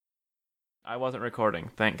I wasn't recording,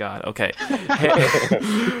 thank God. Okay.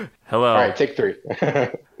 Hey, hello. All right, take three.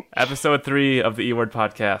 Episode 3 of the E-Word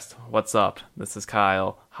Podcast. What's up? This is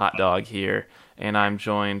Kyle, Hot Dog here, and I'm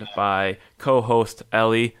joined by co-host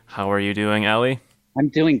Ellie. How are you doing, Ellie? I'm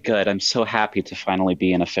doing good. I'm so happy to finally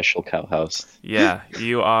be an official co-host. Yeah,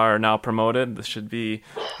 you are now promoted. This should be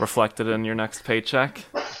reflected in your next paycheck.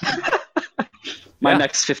 My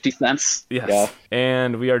next 50 cents. Yes. Yeah.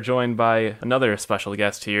 And we are joined by another special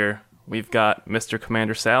guest here. We've got Mr.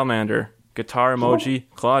 Commander Salamander, guitar emoji,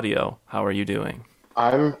 Claudio. How are you doing?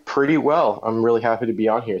 I'm pretty well. I'm really happy to be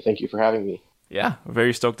on here. Thank you for having me. Yeah,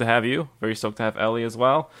 very stoked to have you. Very stoked to have Ellie as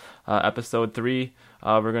well. Episode 3,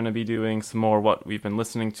 we're going to be doing some more what we've been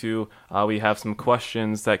listening to. We have some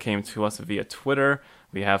questions that came to us via Twitter.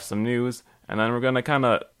 We have some news. And then we're going to kind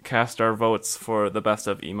of cast our votes for the Best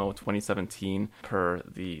of Emo 2017 per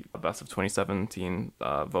the Best of 2017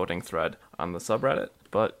 voting thread on the subreddit.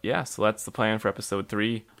 But yeah, so that's the plan for episode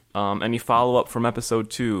 3. Any follow-up from episode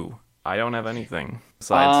 2? I don't have anything.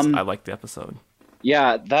 Besides, I like the episode.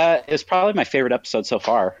 Yeah, that is probably my favorite episode so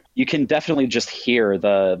far. You can definitely just hear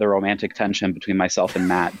the romantic tension between myself and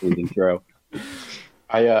Matt bleeding through.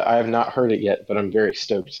 I have not heard it yet, but I'm very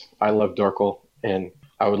stoked. I love Dorkle, and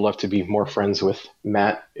I would love to be more friends with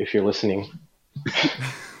Matt if you're listening.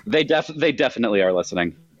 They definitely are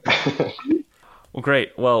listening. Well,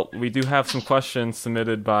 great. Well, we do have some questions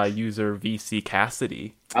submitted by user VC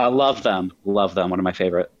Cassidy. I love them. Love them. One of my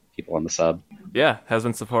favorite people on the sub. Yeah, has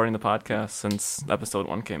been supporting the podcast since episode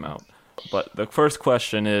 1 came out. But the first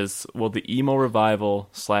question is, will the emo revival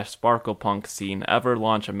 / sparkle punk scene ever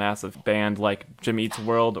launch a massive band like Jimmy Eats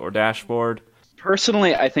World or Dashboard?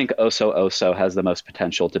 Personally, I think Oso Oso has the most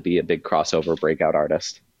potential to be a big crossover breakout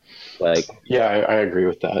artist. Yeah, I agree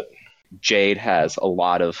with that. Jade has a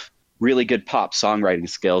lot of really good pop songwriting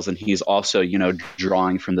skills, and he's also,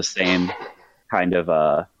 drawing from the same kind of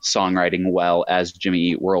songwriting well as Jimmy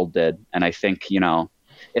Eat World did. And I think,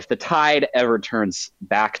 if the tide ever turns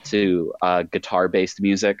back to guitar-based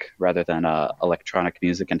music rather than electronic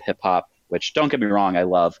music and hip-hop, which, don't get me wrong, I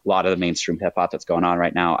love a lot of the mainstream hip-hop that's going on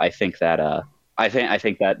right now, I think that I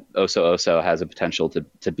think that Oso Oso has a potential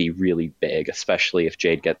to be really big, especially if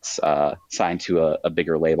Jade gets signed to a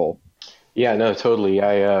bigger label. Yeah, no, totally.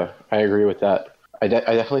 I agree with that. I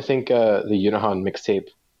definitely think the Unihan mixtape,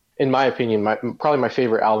 in my opinion, probably my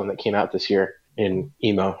favorite album that came out this year in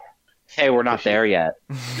emo. Hey, we're not there yet.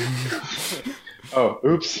 Oh,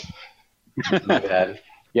 oops. My bad.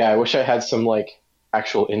 Yeah, I wish I had some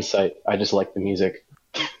actual insight. I just like the music.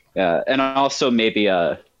 Yeah, and also maybe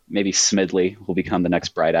Smidley will become the next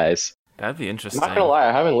Bright Eyes. That'd be interesting. I'm not gonna lie,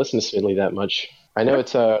 I haven't listened to Smidley that much. I know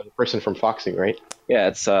it's the person from Foxing, right? Yeah,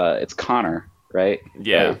 it's Connor, right?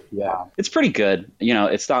 Yeah. Yeah. It's pretty good.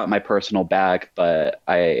 It's not my personal bag, but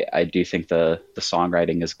I do think the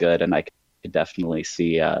songwriting is good, and I could definitely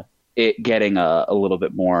see it getting a little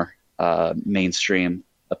bit more mainstream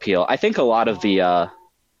appeal. I think a lot of the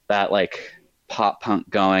that pop punk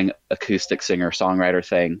going acoustic singer songwriter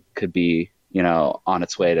thing could be on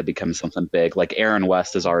its way to become something big. Like Aaron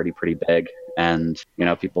West is already pretty big, and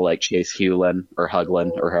people like Chase Hewlin or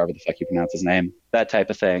Huglin or however the fuck you pronounce his name, that type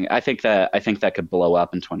of thing. I think that could blow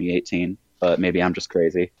up in 2018, but maybe I'm just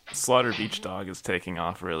crazy. Slaughter Beach Dog is taking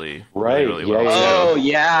off really Right, really yeah, well. Oh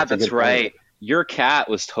yeah, That's a that's good point. right. Your Cat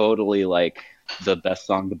was totally the best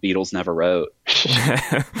song the Beatles never wrote.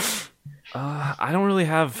 I don't really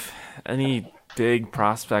have any big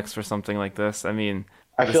prospects for something like this. I mean,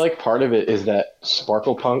 I feel like part of it is that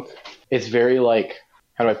sparkle punk is very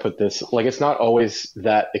how do I put this? It's not always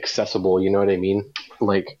that accessible, you know what I mean?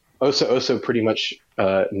 Oso Oso pretty much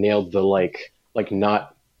nailed the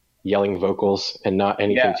not yelling vocals and not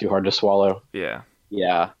anything too hard to swallow. yeah.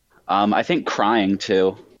 Yeah. I think Crying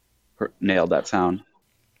too nailed that sound.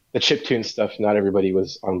 The chiptune stuff not everybody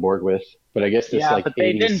was on board with, but I guess this but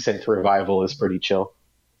they 80s didn't- synth revival is pretty chill.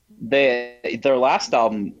 Their last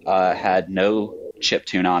album had no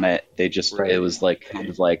chiptune on it. They just Right. it was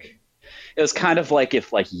kind of like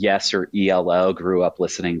if Yes or ELO grew up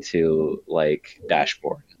listening to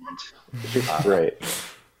Dashboard Right.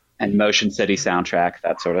 and Motion City Soundtrack,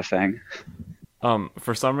 that sort of thing.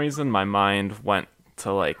 For some reason my mind went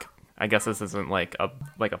to I guess this isn't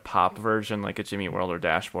a pop version like a Jimmy World or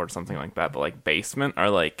Dashboard or something like that, but Basement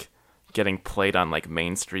are getting played on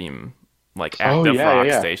mainstream active rock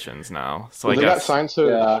stations now. So Well, I they got guess signed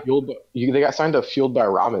to they got signed to Fueled by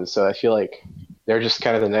Ramen, so I feel like they're just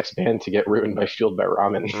kind of the next band to get ruined by Fueled by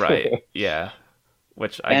Ramen. right, yeah.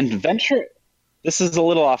 And venture. This is a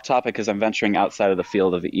little off topic because I'm venturing outside of the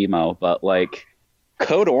field of emo, but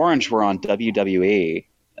Code Orange were on WWE.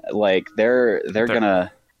 They're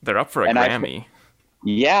gonna They're up for a And Grammy.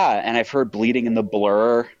 And I've heard Bleeding in the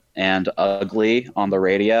Blur and Ugly on the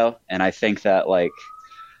radio, and I think that, like,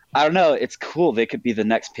 I don't know, it's cool. They could be the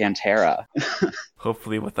next Pantera.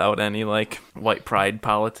 Hopefully without any, like, white pride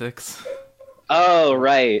politics. Oh,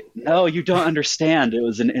 right. No, you don't understand. It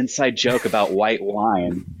was an inside joke about white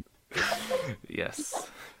wine. Yes.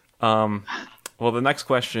 Well, the next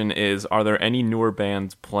question is, are there any newer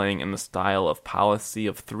bands playing in the style of Policy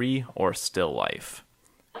of Three or Still Life?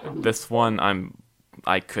 This one,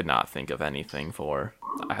 I could not think of anything for.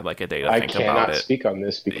 I had like a day to think about it. I cannot speak on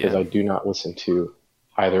this because I do not listen to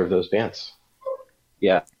either of those bands.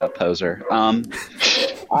 Yeah, a poser.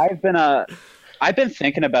 I've been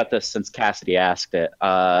thinking about this since Cassidy asked it.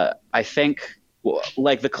 I think,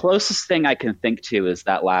 like, the closest thing I can think to is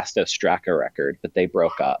that last Ostraka record, but they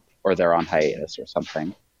broke up or they're on hiatus or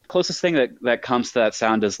something. Closest thing that comes to that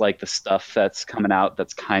sound is like the stuff that's coming out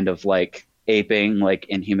that's kind of like aping like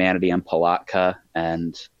Inhumanity and Palatka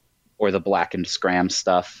or the Blackened Scram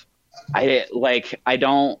stuff. I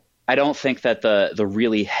don't think that the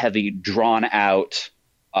really heavy, drawn out,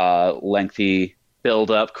 lengthy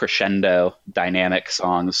build up crescendo dynamic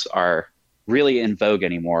songs are really in vogue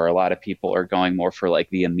anymore. A lot of people are going more for like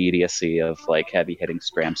the immediacy of like heavy hitting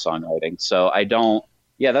scram songwriting. So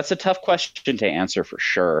that's a tough question to answer for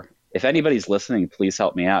sure. If anybody's listening, please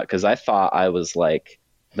help me out, because I thought I was like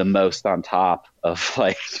the most on top of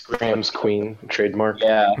like Scram's Queen trademark.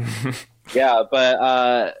 Yeah.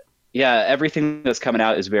 But everything that's coming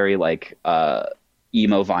out is very like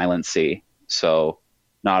emo violency. So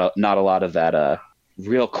not a lot of that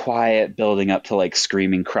real quiet building up to like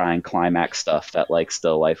screaming, crying climax stuff that like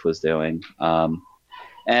Still Life was doing.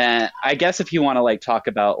 And I guess if you want to like talk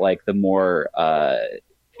about like the more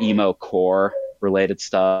emo core related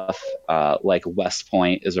stuff, like West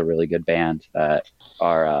Point is a really good band that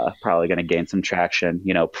are probably going to gain some traction.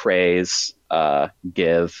 You know, Praise,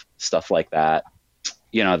 Give, stuff like that.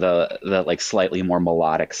 You know, the like slightly more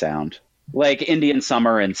melodic sound. Like Indian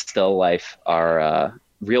Summer and Still Life are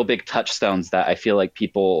real big touchstones that I feel like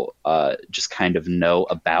people just kind of know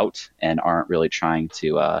about and aren't really trying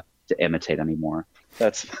to imitate anymore.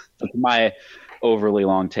 That's my overly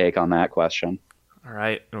long take on that question. All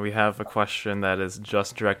right, and we have a question that is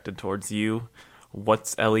just directed towards you.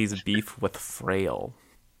 What's Ellie's beef with Frail?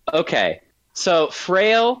 Okay, so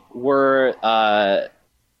Frail were a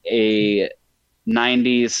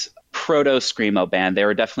 90s proto-screamo band. They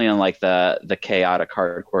were definitely in like the chaotic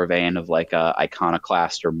hardcore vein of like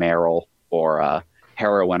Iconoclast or Meryl or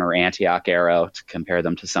Heroin or Antioch Arrow, to compare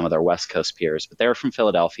them to some of their West Coast peers. But they were from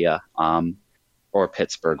Philadelphia or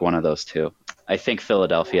Pittsburgh, one of those two. I think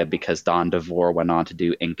Philadelphia, because Don DeVore went on to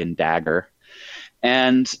do Ink and Dagger.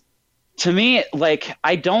 And to me, like,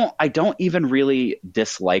 I don't even really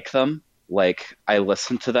dislike them. Like, I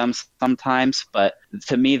listen to them sometimes, but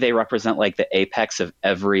to me, they represent like the apex of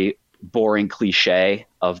every boring cliche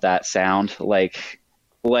of that sound. Like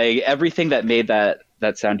everything that made that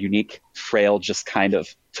sound unique, Frail just kind of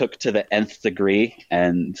took to the nth degree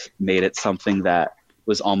and made it something that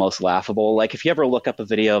was almost laughable. Like, if you ever look up a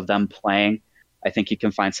video of them playing, I think you can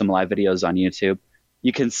find some live videos on YouTube.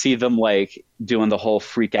 You can see them like doing the whole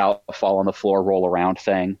freak out, fall on the floor, roll around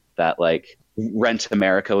thing that like Rent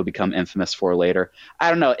America would become infamous for later. I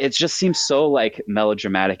don't know. It just seems so like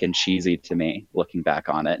melodramatic and cheesy to me looking back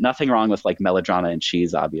on it. Nothing wrong with like melodrama and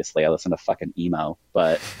cheese, obviously. I listen to fucking emo,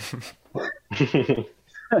 but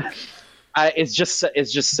it's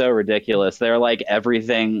just so ridiculous. They're like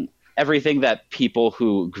everything that people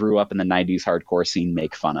who grew up in the 90s hardcore scene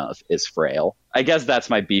make fun of is Frail. I guess that's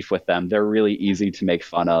my beef with them. They're really easy to make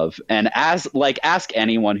fun of. And ask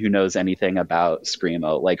anyone who knows anything about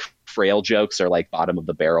screamo, like Frail jokes are like bottom of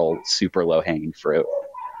the barrel, super low hanging fruit.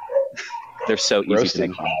 They're so easy to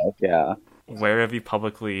make fun of. Yeah. Where have you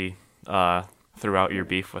publicly threw out your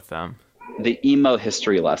beef with them? The emo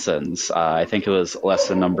history lessons. I think it was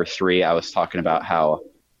lesson number 3. I was talking about how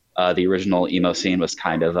the original emo scene was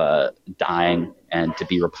kind of dying and to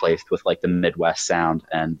be replaced with like the Midwest sound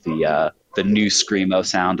and the new screamo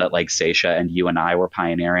sound that like Seisha and you and I were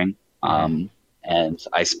pioneering. And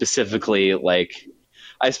I specifically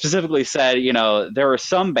said, you know, there were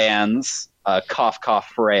some bands, cough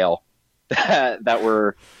cough Frail, that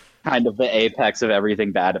were kind of the apex of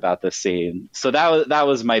everything bad about this scene. So that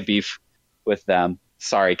was my beef with them.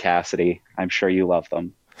 Sorry, Cassidy. I'm sure you love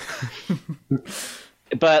them.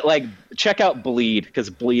 But like, check out Bleed, because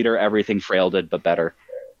Bleed are everything Frail did, but better.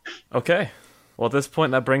 Okay. Well, at this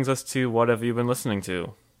point, that brings us to what have you been listening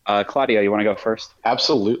to? Claudio, you want to go first?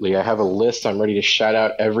 Absolutely. I have a list. I'm ready to shout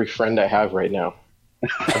out every friend I have right now.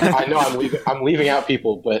 I know I'm leaving out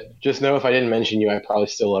people, but just know if I didn't mention you, I probably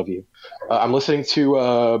still love you. I'm listening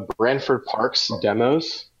to Branford Park's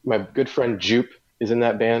demos. My good friend Jupe is in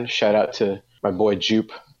that band. Shout out to my boy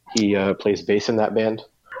Jupe. He plays bass in that band.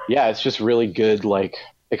 Yeah, it's just really good, like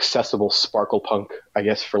accessible sparkle punk, I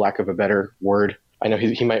guess, for lack of a better word. I know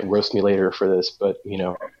he might roast me later for this, but you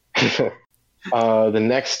know. The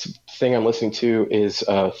next thing I'm listening to is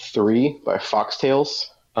 3 by Foxtails.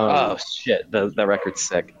 Oh shit, the record's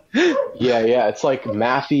sick. Yeah, it's like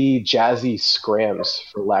mathy, jazzy scrams,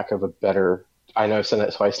 for lack of a better. I know I've said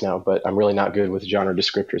that twice now, but I'm really not good with genre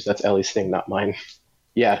descriptors. That's Ellie's thing, not mine.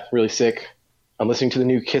 Yeah, really sick. I'm listening to the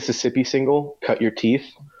new Kississippi single, Cut Your Teeth.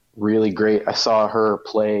 Really great. I saw her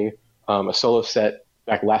play a solo set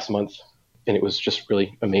back last month, and it was just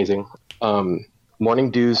really amazing.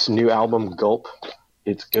 Morning Dew's new album, Gulp.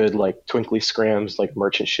 It's good, like twinkly scrams, like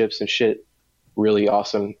merchant ships and shit. Really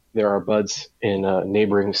awesome. There are buds in a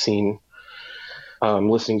neighboring scene.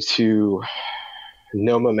 Listening to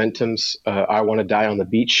No Momentum's I Want to Die on the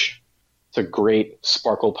Beach. It's a great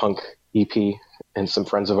sparkle punk EP and some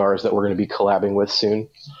friends of ours that we're going to be collabing with soon.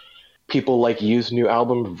 People Like You's new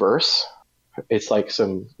album, Verse. It's like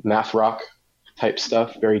some math rock type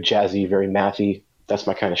stuff. Very jazzy, very mathy. That's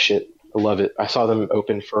my kind of shit. I love it. I saw them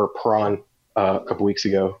open for Prawn a couple weeks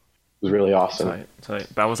ago. It was really awesome. Tight.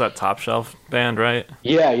 That was that Top Shelf band, right?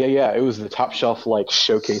 Yeah. It was the Top Shelf like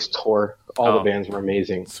showcase tour. All the bands were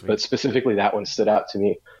amazing, sweet. But specifically that one stood out to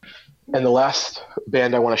me. And the last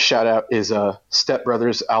band I want to shout out is Step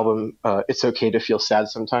Brothers' album, It's Okay to Feel Sad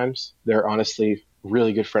Sometimes. They're honestly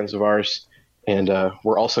really good friends of ours, and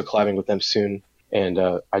we're also collabing with them soon. And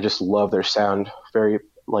I just love their sound. Very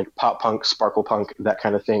like pop punk, sparkle punk, that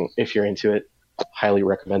kind of thing. If you're into it, highly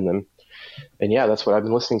recommend them. And yeah, that's what I've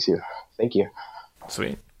been listening to. Thank you.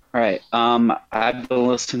 Sweet. All right. I've been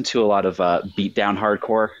listening to a lot of beatdown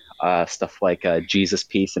hardcore stuff like Jesus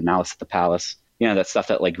Piece and Malice at the Palace. You know, that stuff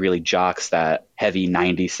that like really jocks that heavy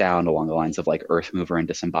 90s sound along the lines of like Earthmover and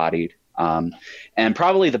Disembodied. And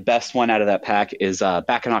probably the best one out of that pack is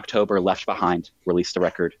back in October, Left Behind released a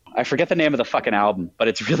record. I forget the name of the fucking album, but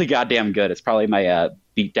it's really goddamn good. It's probably my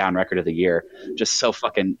beatdown record of the year. Just so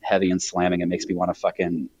fucking heavy and slamming. It makes me want to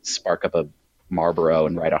fucking spark up a Marlboro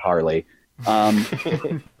and ride a Harley.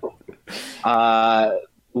 Been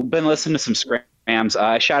listening to some scrams.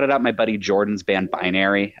 I shouted out my buddy Jordan's band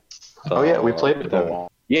Binary. Oh yeah, we played with them.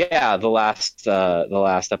 Yeah, the last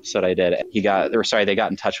episode I did, they got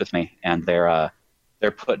in touch with me, and they're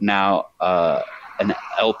putting out an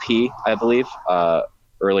LP, I believe,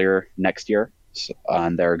 earlier next year,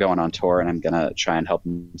 and they're going on tour, and I'm gonna try and help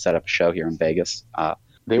them set up a show here in Vegas.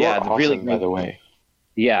 They were awesome, really great, by the way.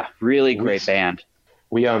 Yeah, really great band.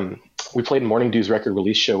 We played Morning Dew's record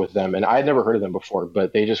release show with them, and I had never heard of them before,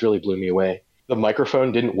 but they just really blew me away. The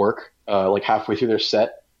microphone didn't work like halfway through their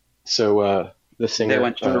set, so the singer. They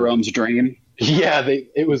went to Jerome's Dream. Yeah,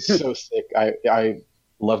 it was so sick. I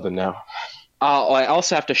love them now. I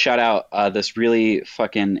also have to shout out this really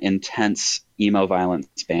fucking intense emo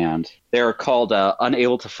violence band. They're called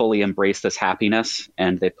Unable to Fully Embrace This Happiness,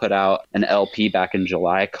 and they put out an LP back in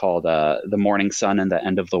July called The Morning Sun and the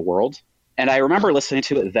End of the World. And I remember listening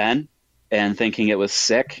to it then and thinking it was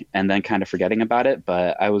sick and then kind of forgetting about it,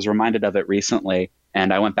 but I was reminded of it recently.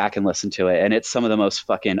 And I went back and listened to it, and it's some of the most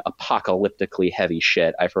fucking apocalyptically heavy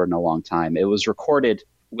shit I've heard in a long time. It was recorded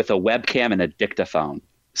with a webcam and a dictaphone.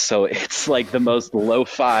 So it's like the most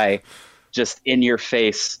lo-fi, just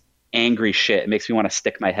in-your-face, angry shit. It makes me want to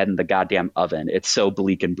stick my head in the goddamn oven. It's so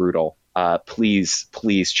bleak and brutal. Please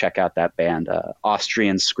check out that band.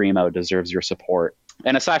 Austrian Screamo deserves your support.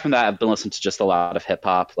 And aside from that, I've been listening to just a lot of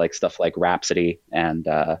hip-hop, like stuff like Rhapsody and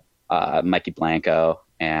Mikey Blanco,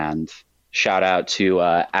 and... Shout out to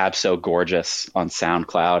Abso Gorgeous on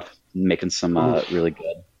SoundCloud, making some really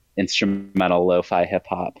good instrumental lo-fi hip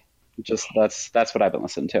hop. Just that's what I've been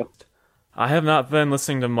listening to. I have not been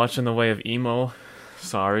listening to much in the way of emo.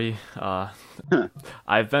 Sorry.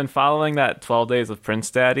 I've been following that 12 Days of Prince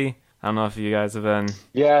Daddy. I don't know if you guys have been.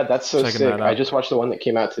 Yeah, that's so sick. I just watched the one that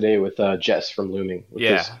came out today with Jess from Looming, which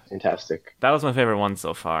is fantastic. That was my favorite one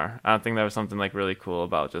so far. I don't think there was something like really cool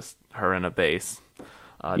about just her and a bass.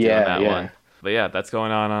 Doing that one. But yeah, that's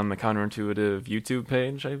going on the Counterintuitive YouTube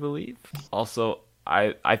page, I believe. Also,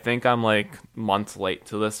 I think I'm like months late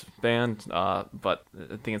to this band, but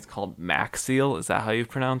I think it's called Maxiel. Is that how you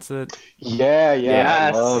pronounce it? Yeah.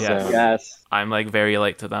 Yes. I'm like very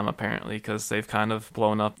late to them apparently because they've kind of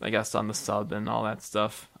blown up, I guess, on the sub and all that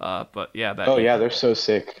stuff. But yeah, they're so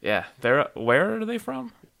sick. Yeah, where are they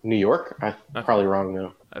from? New York? I'm probably wrong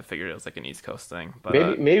though. I figured it was like an East Coast thing,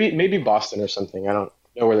 but maybe Boston or something. I don't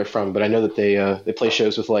know where they're from, but I know that they play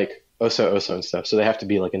shows with like Oso and stuff, so they have to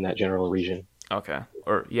be like in that general region. Okay.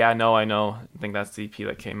 Or yeah, no, I know. I think that's the EP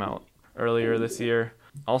that came out earlier this year.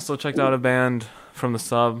 Also checked out a band from the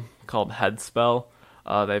sub called Headspell.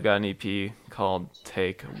 They've got an EP called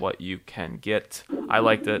Take What You Can Get. I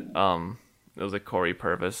liked it. It was a Corey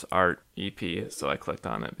Purvis art EP, so I clicked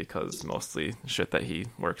on it because mostly shit that he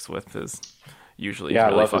works with is usually I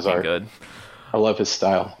really love his fucking art. good. I love his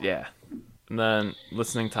style. Yeah. And then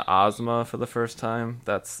listening to Ozma for the first time.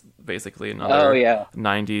 That's basically another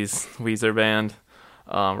 90s Weezer band.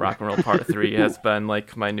 Rock and Roll Part 3 has been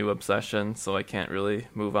like my new obsession, so I can't really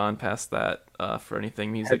move on past that for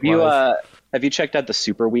anything music-wise. Have you checked out the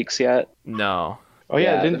Super Weeks yet? No. Oh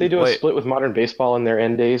yeah, Yeah, didn't they do a split with Modern Baseball in their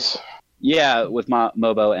end days? Yeah, with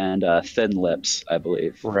Mobo and Thin Lips, I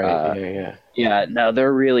believe. Right. Yeah, no,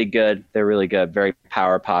 they're really good. They're really good. Very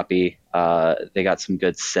power poppy. They got some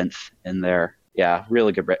good synth in there. Yeah,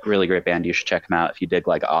 really good, really great band. You should check them out if you dig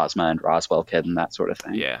like Ozma and Roswell Kid and that sort of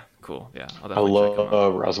thing. Yeah, cool. Yeah, I'll I definitely check them out.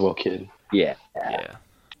 love Roswell Kid. Yeah. Yeah.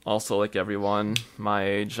 Also, like everyone my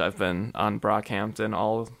age, I've been on Brockhampton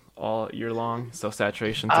all year long, so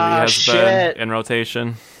Saturation 3 has been in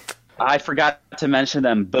rotation. I forgot to mention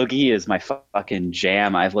them. Boogie is my fucking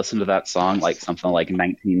jam. I've listened to that song like something like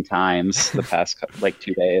 19 times the past like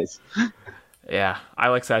 2 days. Yeah, I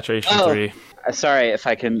like Saturation 3. Sorry, if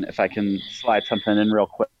I can slide something in real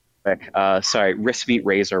quick. Sorry, Wrist Meet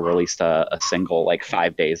Razor released a single like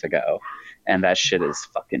 5 days ago, and that shit is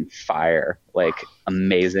fucking fire. Like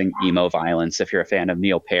amazing emo violence. If you're a fan of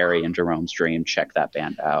Neil Perry and Jerome's Dream, check that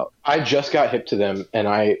band out. I just got hip to them, and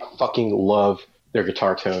I fucking love their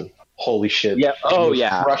guitar tone. Holy shit! Yeah. Oh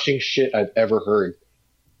yeah. Crushing shit I've ever heard.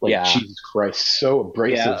 Like Jesus Christ, so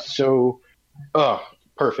abrasive, so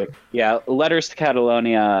perfect. Yeah, Letters to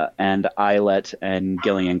Catalonia and Islet and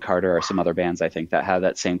Gillian Carter are some other bands I think that have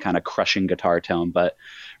that same kind of crushing guitar tone. But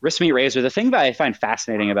Wrist Meet Razor, the thing that I find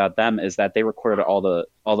fascinating about them is that they recorded all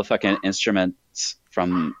the fucking instruments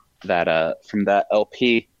from that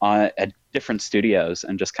LP at different studios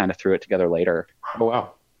and just kind of threw it together later. Oh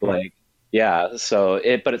wow! Like yeah,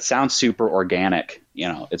 but it sounds super organic. You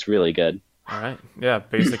know, it's really good. All right. Yeah,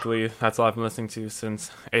 basically, that's all I've been listening to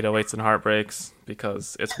since 808s and Heartbreaks,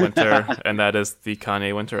 because it's winter, and that is the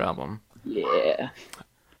Kanye Winter album. Yeah.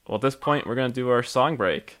 Well, at this point, we're going to do our song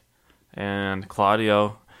break. And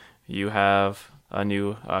Claudio, you have a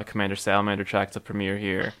new Commander Salamander track to premiere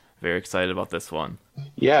here. Very excited about this one.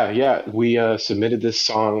 Yeah. We submitted this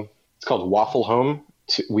song. It's called Waffle Home.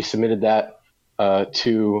 We submitted that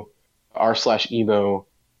to r/emo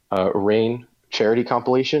Rain charity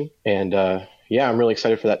compilation, and I'm really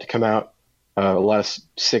excited for that to come out. A lot of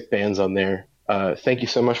sick bands on there. Thank you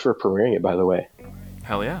so much for premiering it, by the way.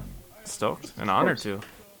 Hell yeah. Stoked and honored to.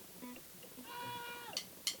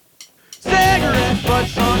 Cigarette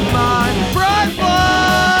butts on my front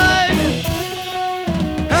lawn,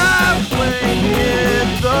 halfway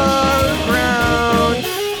hit the ground.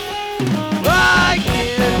 I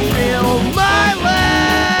can feel my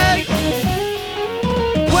legs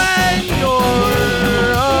when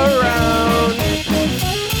you're around.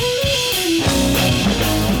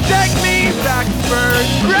 Take me back to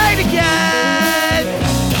first grade again.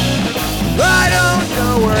 I don't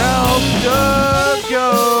know where else to go.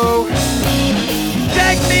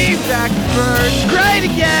 Take me back to first grade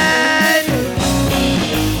again.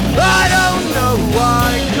 I don't know who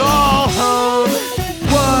I call home.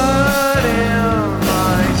 What am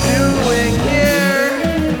I doing here?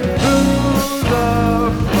 Who the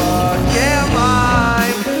fuck am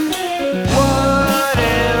I? What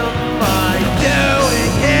am I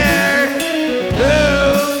doing here? Who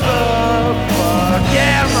the fuck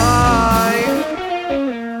am I?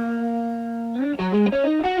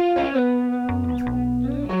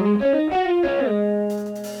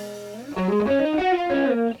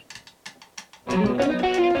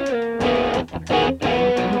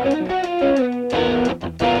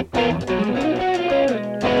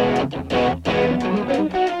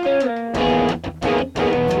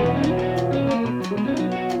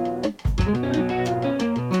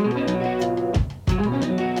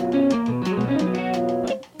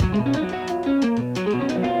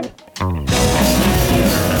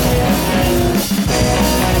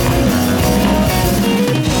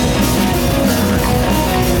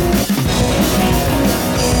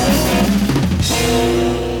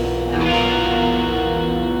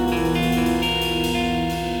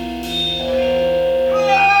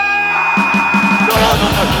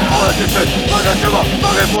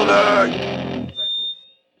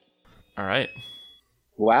 All right.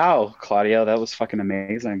 Wow, Claudio, that was fucking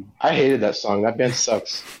amazing. I hated that song. That band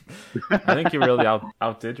sucks. I think you really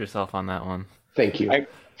outdid yourself on that one. Thank you.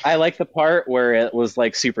 I like the part where it was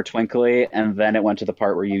like super twinkly, and then it went to the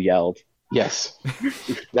part where you yelled. Yes,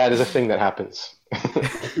 that is a thing that happens.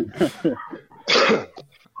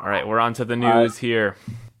 All right, we're on to the news here.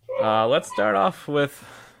 Let's start off with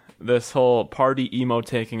this whole party emo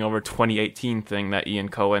taking over 2018 thing that Ian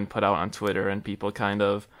Cohen put out on Twitter, and people kind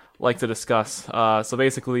of like to discuss. So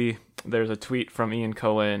basically, there's a tweet from Ian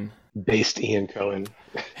Cohen. Based Ian Cohen.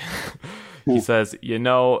 He says, the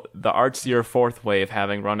artsier fourth wave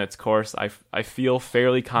having run its course, I feel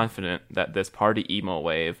fairly confident that this party emo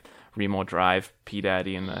wave, Remo Drive, P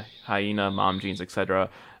Daddy and the Hyena, Mom Jeans, etc.,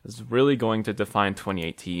 is really going to define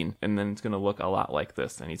 2018, and then it's going to look a lot like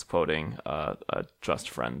this. And he's quoting a Just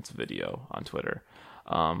Friends video on Twitter.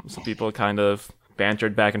 So people kind of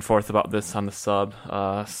bantered back and forth about this on the sub.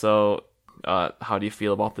 So how do you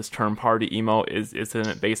feel about this term party emo? Isn't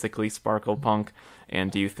it basically sparkle punk? And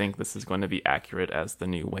do you think this is going to be accurate as the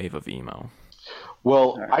new wave of emo?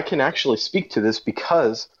 Well, I can actually speak to this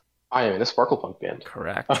because I am in a sparkle punk band.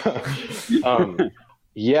 Correct.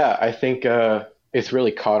 Yeah, I think it's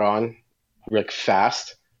really caught on like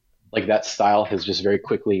fast. Like that style has just very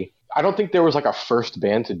quickly. I don't think there was like a first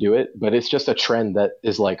band to do it, but it's just a trend that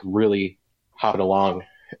is like really hopped along,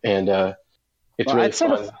 and it's really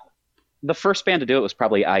fun. The first band to do it was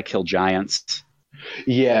probably I Kill Giants.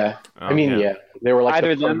 Yeah, I mean, yeah, they were like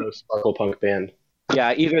either the proto sparkle punk band.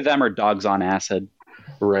 Yeah, either them or Dogs on Acid.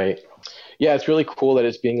 Right. Yeah, it's really cool that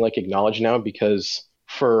it's being like acknowledged now, because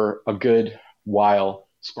for a good while,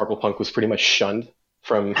 sparkle punk was pretty much shunned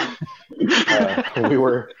from. we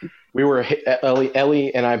were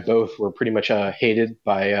Ellie and I both were pretty much hated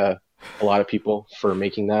by a lot of people for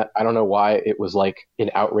making that. I don't know why it was like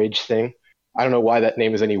an outrage thing. I don't know why that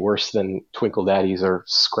name is any worse than Twinkle Daddies or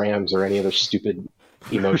Scrams or any other stupid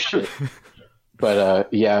emo shit.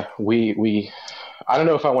 But yeah, we I don't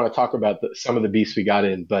know if I want to talk about some of the beefs we got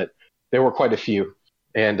in, but there were quite a few,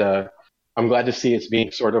 and I'm glad to see it's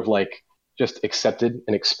being sort of like just accepted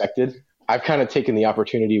and expected. I've kind of taken the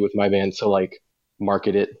opportunity with my band to like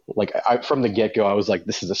market it. Like from the get-go, I was like,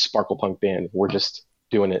 this is a sparkle punk band. We're just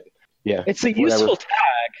doing it. Yeah. It's a useful tag.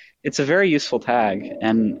 It's a very useful tag,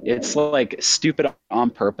 and it's like stupid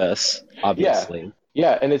on purpose, obviously.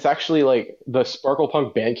 Yeah, and it's actually like the Sparkle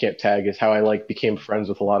Punk Bandcamp tag is how I like became friends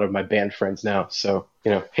with a lot of my band friends now. So,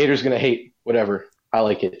 haters gonna hate, whatever. I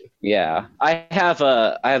like it. Yeah. I have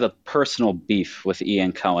a personal beef with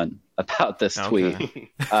Ian Cohen about this tweet.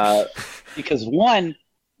 Because one,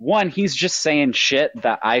 he's just saying shit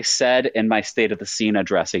that I said in my State of the Scene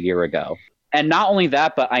address a year ago. And not only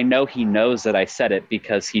that, but I know he knows that I said it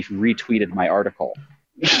because he retweeted my article.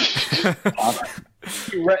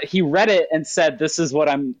 He read it and said, this is what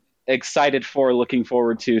I'm excited for, looking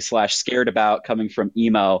forward to, / scared about coming from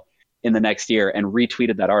emo in the next year, and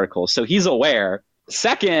retweeted that article. So he's aware.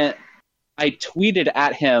 Second, I tweeted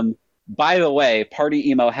at him, by the way, party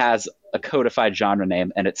emo has a codified genre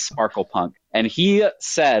name, and it's sparkle punk. And he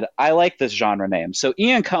said, I like this genre name. So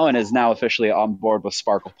Ian Cohen is now officially on board with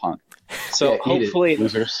sparkle punk. So hopefully,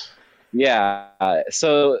 losers. Yeah.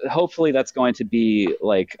 So hopefully that's going to be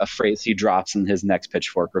like a phrase he drops in his next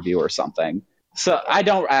Pitchfork review or something. So I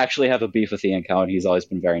don't actually have a beef with Ian Cohen. He's always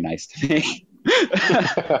been very nice to me.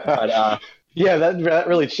 But, yeah, that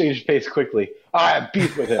really changed pace quickly. I have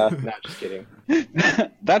beef with him. No, just kidding.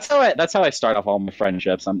 That's how I start off all my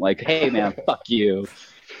friendships. I'm like, hey man, fuck you,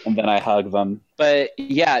 and then I hug them. But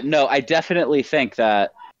yeah, no, I definitely think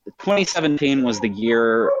that 2017 was the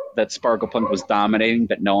year that Sparkle Punk was dominating,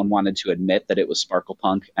 but no one wanted to admit that it was Sparkle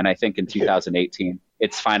Punk. And I think in 2018,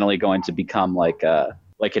 it's finally going to become like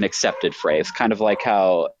an accepted phrase, kind of like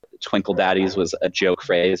how Twinkle Daddies was a joke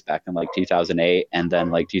phrase back in like 2008, and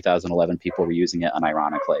then like 2011, people were using it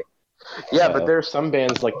unironically. Yeah, but there are some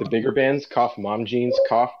bands, like the bigger bands, Cough, Mom Jeans,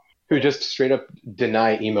 Cough, who just straight up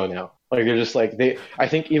deny emo now. Like they're just like I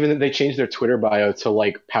think even they changed their Twitter bio to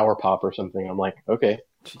like Power Pop or something. I'm like, okay,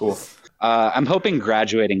 cool. I'm hoping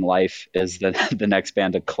Graduating Life is the next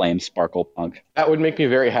band to claim Sparkle Punk. That would make me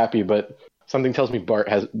very happy, but something tells me Bart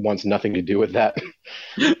wants nothing to do with that.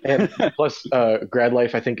 And plus, Grad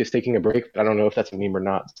Life, I think, is taking a break, but I don't know if that's a meme or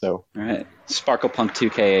not. So, all right, Sparkle Punk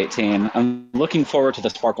 2K18. I'm looking forward to the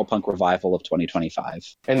Sparkle Punk revival of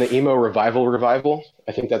 2025. And the emo revival,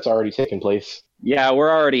 I think that's already taken place. Yeah,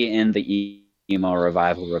 we're already in the emo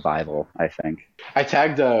revival, I think. I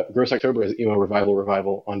tagged Gross October as emo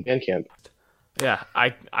revival on Bandcamp. Yeah, I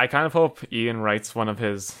kind of hope Ian writes one of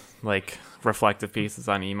his like reflective pieces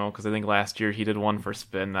on emo, because I think last year he did one for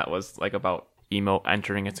Spin that was like about emo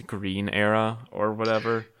entering its green era or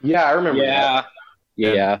whatever. Yeah, I remember that.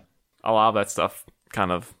 Yeah. A lot of that stuff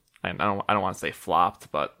kind of, I don't want to say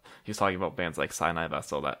flopped, but he was talking about bands like Cyanide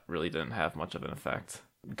Vessel that really didn't have much of an effect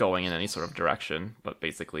going in any sort of direction. But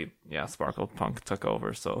basically, yeah, Sparkle Punk took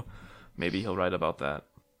over, so maybe he'll write about that.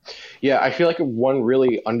 Yeah, I feel like one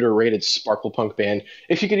really underrated Sparkle Punk band,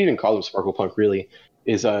 if you could even call them Sparkle Punk, really,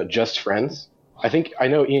 is Just Friends. I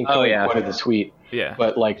know Ian Cohen quoted the tweet, Yeah.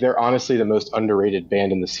 but like they're honestly the most underrated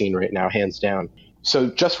band in the scene right now, hands down. So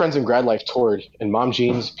Just Friends and Grad Life toured, and Mom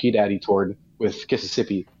Jeans, P Daddy toured with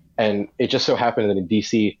Mississippi, and it just so happened that in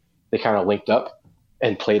DC they kind of linked up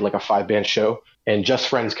and played like a 5-band show, and Just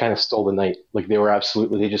Friends kind of stole the night. Like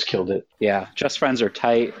they just killed it. Yeah, Just Friends are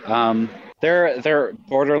tight. They're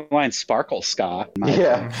borderline sparkle ska.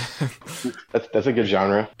 Yeah, that's a good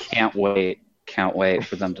genre. Can't wait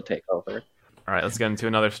for them to take over. All right, let's get into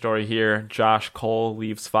another story here. Josh Cole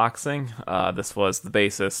leaves Foxing. This was the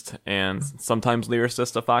bassist and sometimes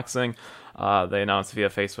lyricist of Foxing. They announced via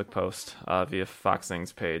Facebook post, via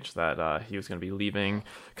Foxing's page, that he was going to be leaving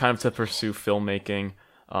kind of to pursue filmmaking,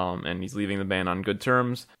 and he's leaving the band on good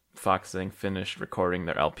terms. Foxing finished recording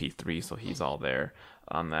their LP3, so he's all there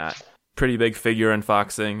on that. Pretty big figure in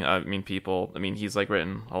Foxing. He's like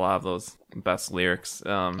written a lot of those best lyrics,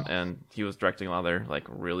 and he was directing a lot of their like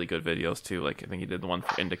really good videos too. Like I think he did the one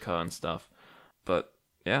for Indica and stuff. But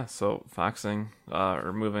yeah, so Foxing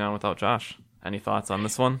are moving on without Josh. Any thoughts on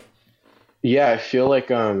this one? Yeah, I feel like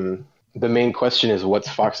the main question is what's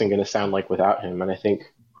Foxing going to sound like without him, and I think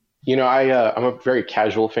I'm a very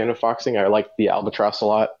casual fan of Foxing. I like the Albatross a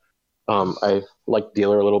lot. I like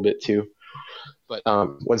Dealer a little bit too. But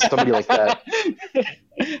when somebody like that,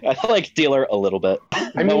 I like Dealer a little bit.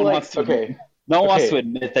 No one wants to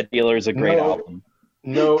admit that Dealer is a great album.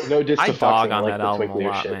 No diss to I Foxing. dog on I like that the album a Twinkly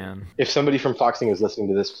lot, shit. man. If somebody from Foxing is listening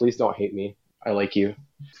to this, please don't hate me. I like you.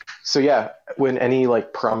 So yeah, when any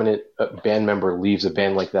like prominent band member leaves a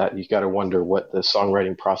band like that, you got to wonder what the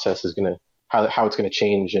songwriting process is how it's gonna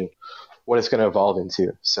change and what it's gonna evolve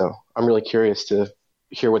into. So I'm really curious to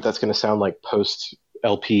hear what that's gonna sound like post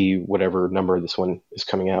LP, whatever number this one is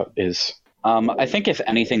coming out is. I think if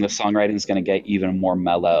anything, the songwriting is going to get even more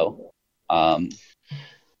mellow.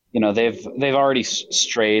 They've already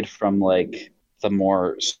strayed from like the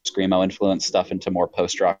more screamo influenced stuff into more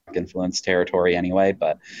post rock influenced territory anyway.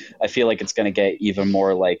 But I feel like it's going to get even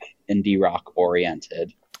more like indie rock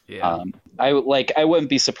oriented. Yeah. I wouldn't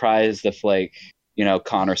be surprised if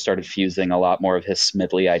Connor started fusing a lot more of his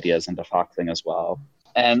Smidley ideas into Foxing as well.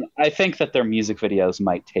 And I think that their music videos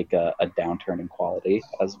might take a downturn in quality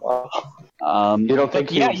as well. You don't think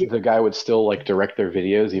the guy would still like direct their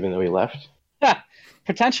videos even though he left? Yeah,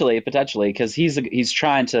 potentially, because he's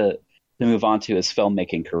trying to move on to his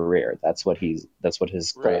filmmaking career. That's what his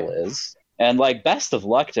goal is. And like, best of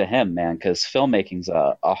luck to him, man, because filmmaking's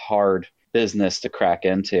a hard business to crack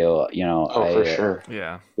into. For sure.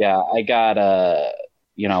 Yeah. Yeah, I got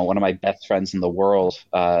one of my best friends in the world,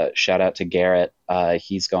 shout out to Garrett.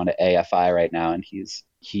 He's going to AFI right now, and he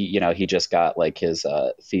just got like his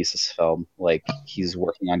thesis film. Like he's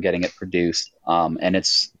working on getting it produced. And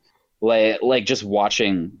it's like just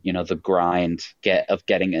watching, the grind of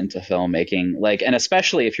getting into filmmaking. Like, and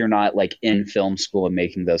especially if you're not like in film school and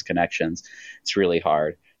making those connections, it's really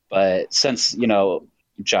hard. But since,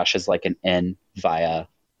 Josh is like an N via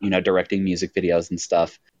directing music videos and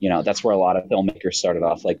stuff. That's where a lot of filmmakers started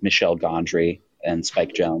off, like Michel Gondry and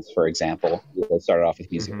Spike Jonze, for example. They started off with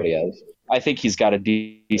music videos. I think he's got a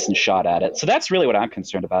decent shot at it. So that's really what I'm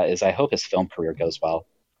concerned about, is I hope his film career goes well.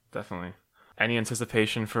 Definitely. Any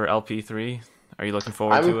anticipation for LP3? Are you looking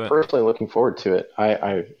forward to it? I'm personally looking forward to it.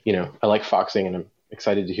 I like Foxing, and I'm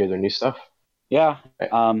excited to hear their new stuff. Yeah,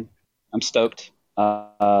 I'm stoked.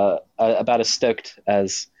 About as stoked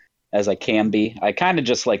as I can be. I kind of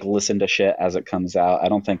just like listen to shit as it comes out. I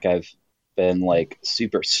don't think I've been like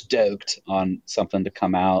super stoked on something to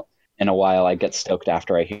come out in a while. I get stoked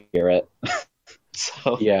after I hear it.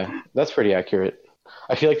 So yeah, that's pretty accurate.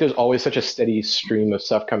 I feel like there's always such a steady stream of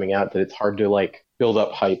stuff coming out that it's hard to like build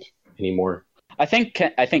up hype anymore. I think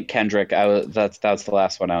Kendrick. That's the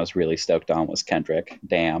last one I was really stoked on, was Kendrick.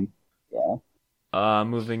 Damn. Yeah.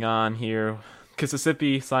 Moving on here,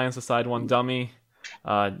 Mississippi signs a Side One Dummy.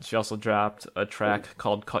 She also dropped a track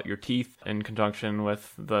called Cut Your Teeth in conjunction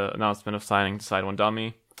with the announcement of signing Side One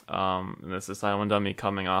Dummy. And this is Side One Dummy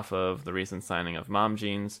coming off of the recent signing of Mom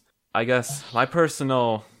Jeans. I guess my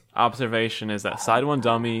personal observation is that Side One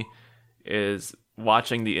Dummy is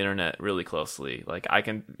watching the internet really closely. Like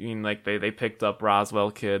they picked up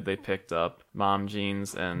Roswell Kid, they picked up Mom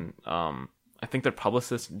Jeans, and I think their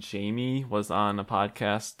publicist Jamie was on a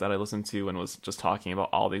podcast that I listened to and was just talking about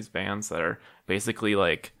all these bands that are basically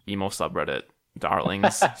like emo subreddit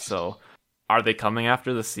darlings. So are they coming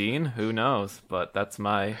after the scene? Who knows? But that's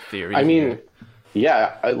my theory. I mean,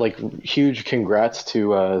 yeah, like huge congrats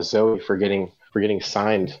to Zoe for getting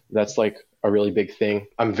signed. That's like a really big thing.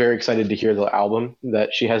 I'm very excited to hear the album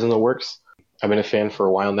that she has in the works. I've been a fan for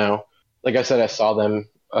a while now. Like I said, I saw them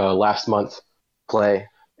last month play,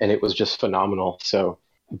 and it was just phenomenal. So,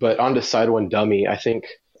 but on to Side One Dummy, I think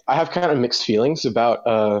I have kind of mixed feelings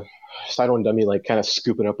about Side One Dummy, like kind of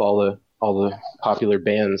scooping up all the popular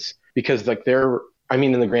bands, because like I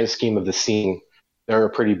mean, in the grand scheme of the scene, they're a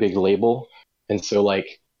pretty big label, and so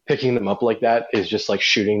like picking them up like that is just like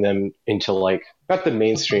shooting them into like not the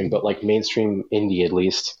mainstream, but like mainstream indie at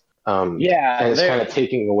least. Yeah, and it's kind of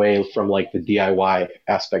taking away from like the DIY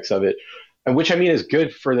aspects of it, and which I mean is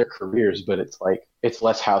good for their careers, but it's like it's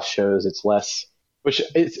less house shows, it's less, which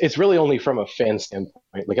it's really only from a fan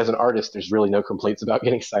standpoint. Like as an artist, there's really no complaints about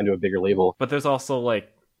getting signed to a bigger label. But there's also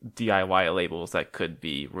like DIY labels that could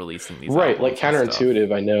be releasing these right, albums like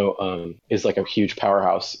Counterintuitive, I know is like a huge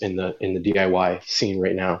powerhouse in the DIY scene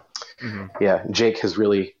right now. Mm-hmm. Yeah, Jake has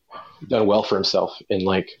really done well for himself in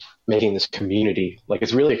like making this community. Like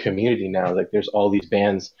it's really a community now. Like there's all these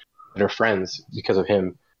bands that are friends because of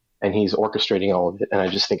him, and he's orchestrating all of it. And I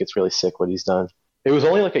just think it's really sick what he's done. It was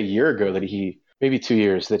only like a year ago that maybe 2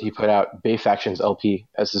 years, that he put out Bay Faction's LP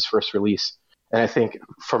as his first release. And I think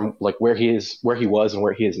from like where he was and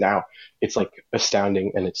where he is now, it's like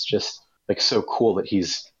astounding. And it's just like so cool that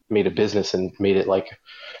he's made a business and made it like,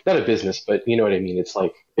 not a business, but you know what I mean? It's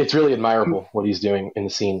like, it's really admirable what he's doing in the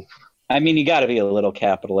scene. I mean, you got to be a little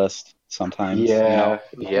capitalist sometimes. Yeah,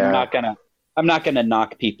 you know? yeah. I'm not gonna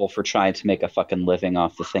knock people for trying to make a fucking living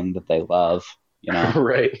off the thing that they love. You know,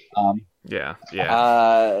 right? Yeah.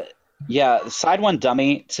 Side One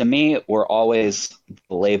Dummy, to me, were always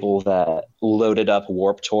the label that loaded up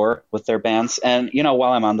Warped Tour with their bands. And you know,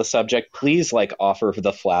 while I'm on the subject, please like offer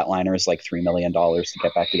the Flatliners like $3 million to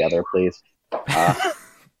get back together, please.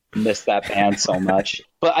 Miss that band so much.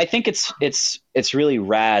 But I think it's really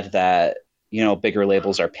rad that, you know, bigger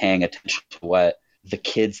labels are paying attention to what the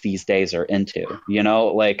kids these days are into. You know,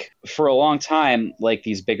 like for a long time, like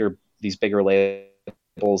these bigger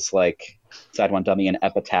labels like Side One Dummy and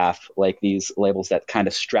Epitaph, like these labels that kind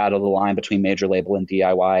of straddle the line between major label and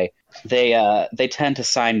DIY, they tend to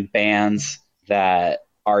sign bands that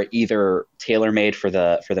are either tailor-made for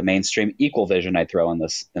the mainstream. Equal Vision I'd throw in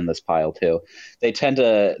this pile too. They tend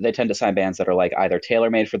to sign bands that are like either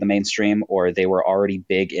tailor-made for the mainstream, or they were already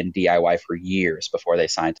big in DIY for years before they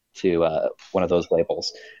signed to one of those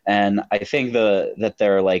labels. And I think that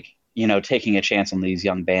they're like, you know, taking a chance on these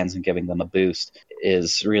young bands and giving them a boost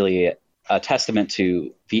is really a testament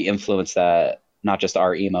to the influence that not just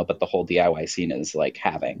our emo but the whole DIY scene is like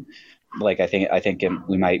having. Like I think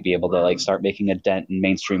we might be able to like start making a dent in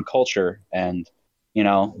mainstream culture, and you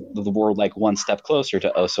know, we're like one step closer to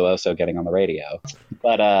Oso Oso getting on the radio.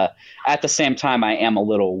 But at the same time, I am a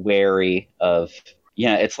little wary of, you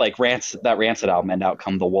know, it's like that Rancid album and Out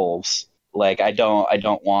Come the Wolves. Like I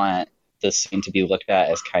don't want this scene to be looked at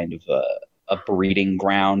as kind of a breeding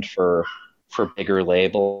ground for bigger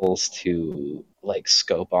labels to like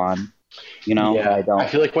scope on. You know, yeah, I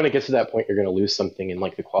feel like when it gets to that point, you're going to lose something in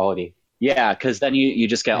like the quality. Yeah, because then you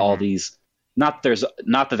just get all these. Not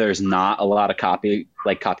that there's not a lot of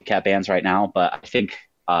copycat bands right now, but I think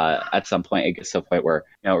at some point it gets to a point where,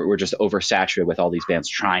 you know, we're just oversaturated with all these bands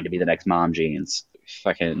trying to be the next Mom Jeans,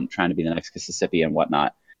 fucking trying to be the next Mississippi and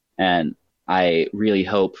whatnot. And I really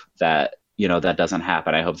hope that, you know, that doesn't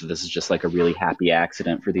happen. I hope that this is just like a really happy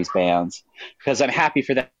accident for these bands, because I'm happy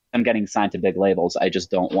for them getting signed to big labels. I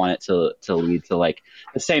just don't want it to lead to like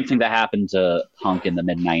the same thing that happened to punk in the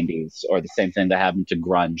mid 90s, or the same thing that happened to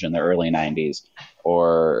grunge in the early 90s,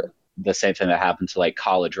 or the same thing that happened to like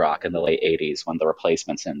college rock in the late 80s when the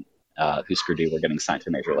Replacements and Husker Du were getting signed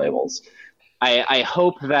to major labels. I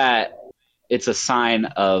hope that it's a sign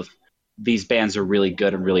of these bands are really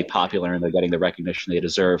good and really popular and they're getting the recognition they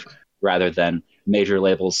deserve, rather than major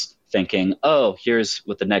labels thinking, oh, here's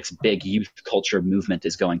what the next big youth culture movement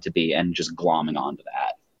is going to be, and just glomming onto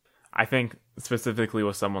that. I think specifically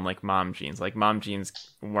with someone like Mom Jeans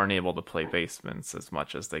weren't able to play basements as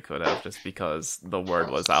much as they could have, just because the word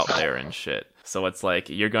was out there and shit. So it's like,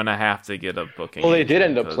 you're going to have to get a booking. Well, they did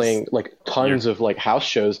end up playing like tons of like house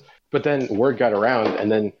shows, but then word got around,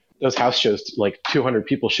 and then those house shows, like 200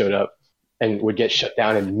 people showed up and would get shut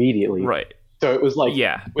down immediately. Right. So it was like,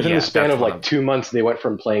 within the span of like 2 months, they went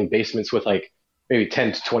from playing basements with like maybe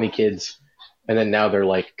 10 to 20 kids, and then now they're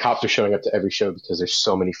like, cops are showing up to every show because there's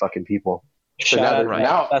so many fucking people. So now, Shout out Right.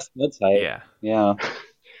 now, Best website. Yeah. Yeah.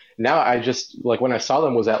 now I just like when I saw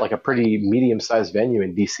them was at like a pretty medium-sized venue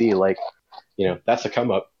in DC. Like, that's a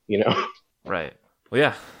come up. Right. Well,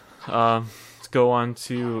 yeah. Let's go on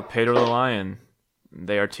to Pedro the Lion.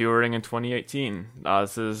 They are touring in 2018.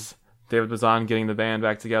 This is David Bazan getting the band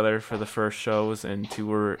back together for the first shows and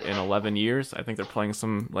tour in 11 years. I think they're playing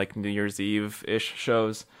some like New Year's Eve-ish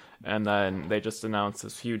shows. And then they just announced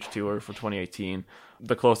this huge tour for 2018.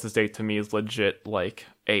 The closest date to me is legit like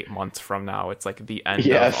 8 months from now. It's like the end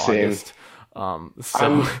of same. August.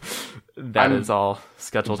 So that is all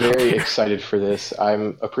scheduled. Very excited for this.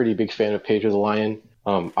 I'm a pretty big fan of Pedro the Lion.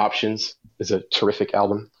 Options is a terrific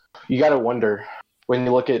album. You got to wonder when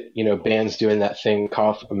you look at bands doing that thing,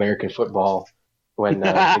 cough American football, when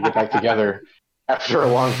they get back together after a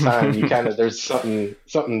long time. You kind of there's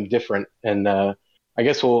something different, and I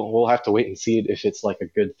guess we'll have to wait and see if it's like a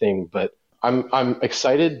good thing. But I'm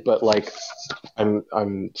excited, but like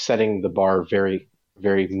I'm setting the bar very,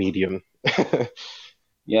 very medium.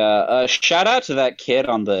 Yeah. Shout out to that kid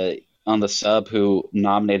on the sub who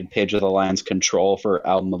nominated Page of the Lion's Control for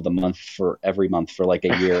album of the month for every month for like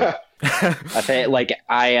a year. I think like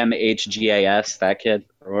IMHGAS, that kid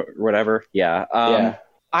or whatever. Yeah. Yeah.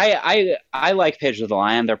 I like Page of the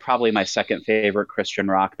Lion. They're probably my second favorite Christian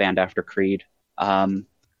rock band after Creed.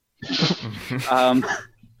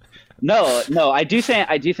 No, I do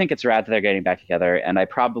think it's rad that they're getting back together, and I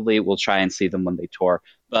probably will try and see them when they tour.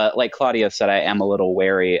 But like Claudio said, I am a little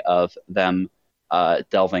wary of them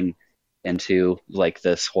delving into like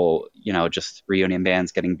this whole, just reunion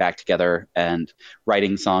bands getting back together and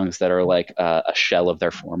writing songs that are like a shell of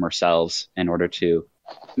their former selves in order to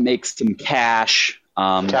make some cash.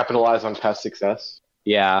 Capitalize on past success.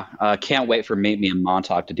 Yeah, can't wait for Meet Me in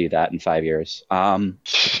Montauk to do that in 5 years. God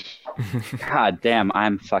damn,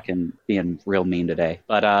 I'm fucking being real mean today.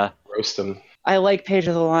 But Roast them. I like Page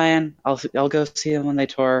of the Lion. I'll go see them when they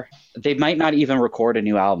tour. They might not even record a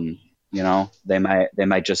new album. They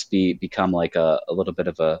might just become like a little bit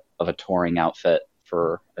of a touring outfit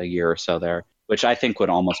for a year or so there, which I think would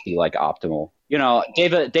almost be like optimal.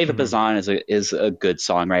 David Bazan is a good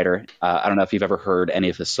songwriter. I don't know if you've ever heard any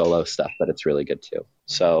of his solo stuff, but it's really good too.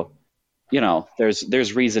 So,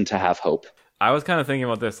 there's reason to have hope. I was kind of thinking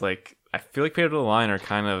about this. Like, I feel like Pedro the Lion are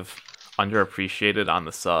kind of underappreciated on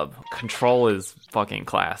the sub. Control is fucking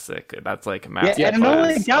classic. That's like massive. Yeah, and it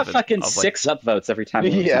only got of fucking like, 6 upvotes every time.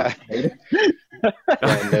 Yeah.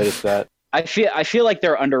 I noticed that. I feel like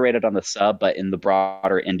they're underrated on the sub, but in the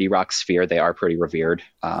broader indie rock sphere, they are pretty revered.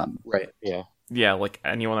 Right. Yeah. Yeah, like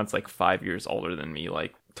anyone that's like 5 years older than me,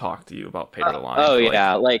 like talk to you about Pedro the Lion. Oh for,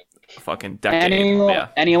 yeah, like a fucking decade.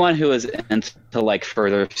 Anyone who is into like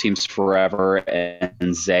Further Seems Forever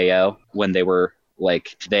and Zayo when they were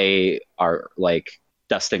like they are like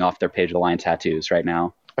dusting off their Page of the Lion tattoos right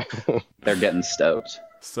now. They're getting stoked.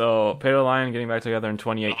 So Pedro the Lion getting back together in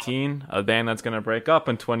 2018. A band that's going to break up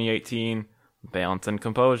in 2018. Balance and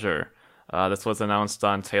Composure. This was announced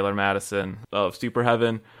on Taylor Madison of Super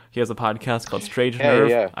Heaven. He has a podcast called Strange Nerve.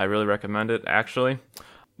 Yeah. I really recommend it, actually.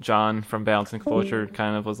 John from Balance and Composure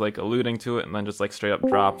kind of was like alluding to it and then just like straight up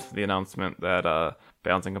dropped the announcement that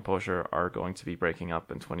Balance and Composure are going to be breaking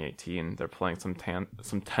up in 2018. They're playing some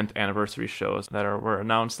 10th anniversary shows that were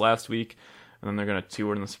announced last week, and then they're going to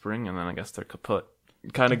tour in the spring, and then I guess they're kaput.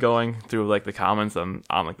 Kind of going through like the comments on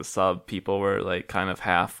like the sub, people were like kind of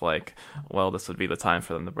half like, well, this would be the time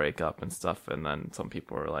for them to break up and stuff, and then some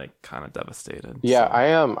people were like kind of devastated. Yeah,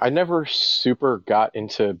 so. I never super got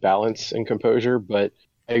into Balance and Composure, but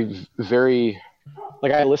I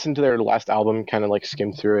listened to their last album, kind of like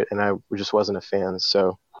skimmed through it, and I just wasn't a fan.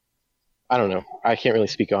 So I don't know. I can't really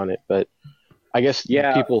speak on it, but I guess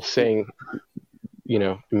people saying,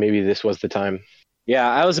 maybe this was the time. Yeah,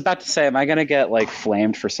 I was about to say, am I going to get like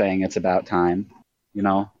flamed for saying it's about time?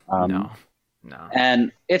 No.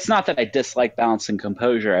 And it's not that I dislike Balance and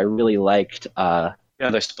Composure. I really liked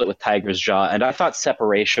their split with Tiger's Jaw, and I thought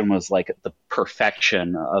Separation was like the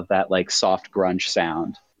perfection of that like soft grunge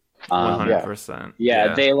sound. 100%.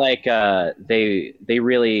 Yeah, they like they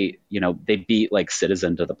really they beat like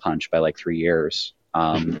Citizen to the punch by like 3 years.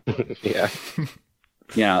 Yeah.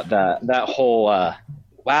 That whole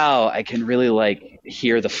wow, I can really like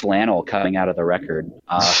hear the flannel coming out of the record.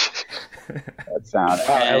 That sound.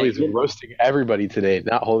 Ellie's roasting everybody today,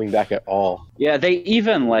 not holding back at all. Yeah, they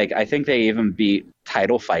even I think they even beat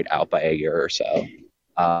Title Fight out by a year or so.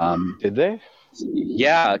 Did they?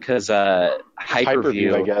 Yeah, because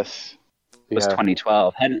Hyperview, I guess, was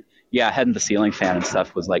 2012. Head in the Ceiling Fan and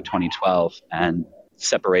stuff was like 2012, and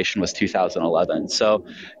separation was 2011. So,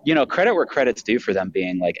 credit where credit's due for them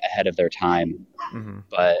being like ahead of their time. Mm-hmm.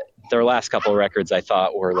 But their last couple records I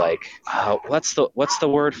thought were like, what's the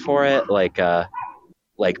word for it? Like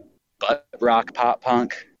butt rock pop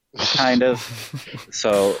punk kind of.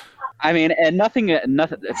 So, I mean, and nothing.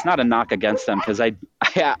 It's not a knock against them because I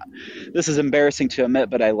this is embarrassing to admit,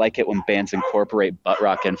 but I like it when bands incorporate butt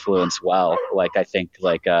rock influence well. Like I think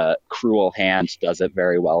Cruel Hand does it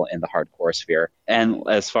very well in the hardcore sphere, and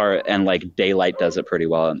like Daylight does it pretty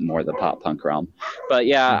well in more the pop punk realm. But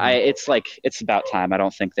yeah, it's about time. I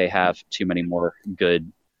don't think they have too many more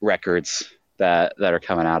good records that are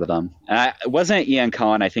coming out of them. And wasn't Ian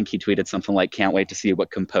Cohen? I think he tweeted something like, "Can't wait to see what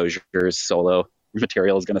Composure's solo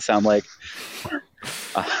material is going to sound like."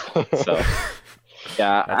 So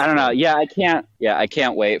yeah, I don't know. Yeah, I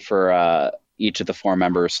can't wait for each of the four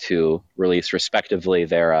members to release respectively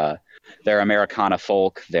their Americana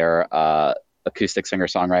folk, their acoustic singer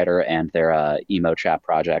songwriter, and their emo trap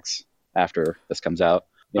projects after this comes out.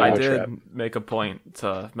 I did make a point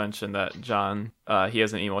to mention that John, he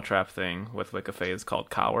has an emo trap thing with Wikiphase called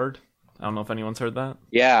Coward. I don't know if anyone's heard that.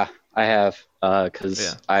 Yeah, I have,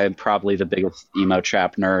 because I'm probably the biggest emo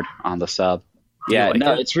trap nerd on the sub.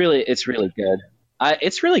 It's really good.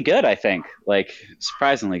 It's really good, I think. Like,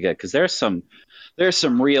 surprisingly good, because there's some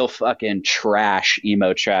real fucking trash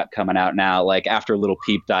emo trap coming out now. Like, after Little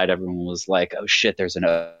Peep died, everyone was like, "Oh shit, there's an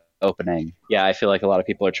opening." Yeah, I feel like a lot of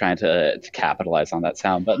people are trying to capitalize on that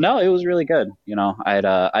sound, but no, it was really good.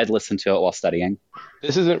 I'd listen to it while studying.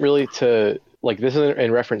 This isn't really this isn't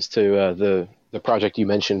in reference to the project you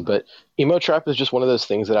mentioned, but emo trap is just one of those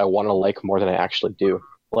things that I want to like more than I actually do.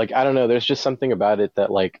 Like, I don't know, there's just something about it that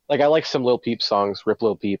like I like some Lil Peep songs, Rip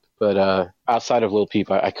Lil Peep, but outside of Lil Peep,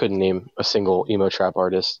 I couldn't name a single emo trap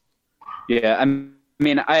artist. Yeah, I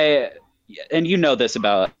mean, and you know this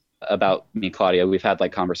about me, Claudio. We've had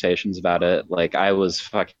like conversations about it. Like, I was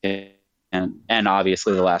fucking, and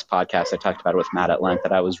obviously the last podcast I talked about it with Matt at length,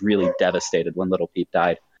 that I was really devastated when Little Peep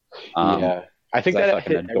died. Yeah, I think that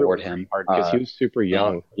fucking adored him hard because he was super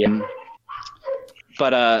young. Yeah.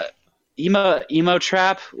 But emo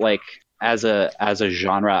trap, like as a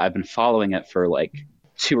genre, I've been following it for like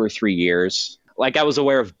 2 or 3 years. Like, I was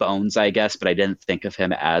aware of Bones, I guess, but I didn't think of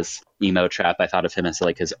him as emo trap. I thought of him as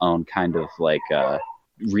like his own kind of like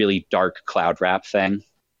really dark cloud rap thing.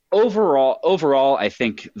 Overall, I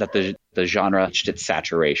think that the genre reached its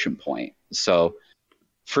saturation point. So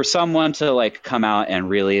for someone to like come out and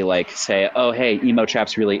really like say, "Oh, hey, emo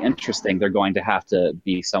trap's really interesting," they're going to have to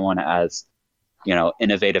be someone as,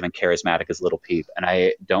 innovative and charismatic as Little Peep, and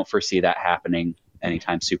I don't foresee that happening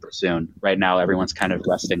anytime super soon. Right now, everyone's kind of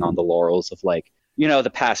resting on the laurels of like,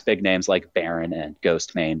 the past big names like Baron and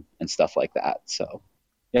Ghostmane and stuff like that. So,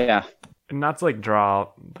 yeah. Not to like draw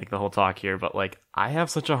like the whole talk here, but like I have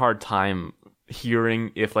such a hard time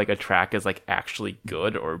hearing if like a track is like actually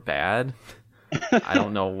good or bad. I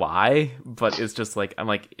don't know why, but it's just like, I'm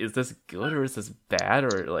like, is this good or is this bad?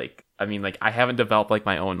 Or like, I mean, like, I haven't developed like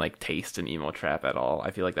my own like taste in emo trap at all.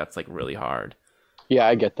 I feel like that's like really hard. Yeah,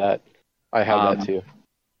 I get that. I have that too.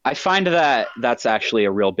 I find that that's actually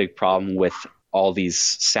a real big problem with all these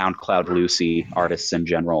SoundCloud Lucy artists in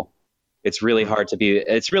general. It's really hard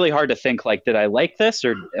to think like, did I like this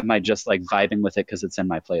or am I just like vibing with it because it's in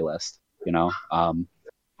my playlist?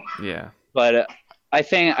 Yeah. But I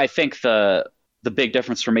think the big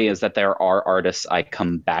difference for me is that there are artists I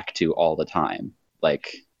come back to all the time,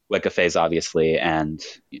 like Wikiphase, obviously, and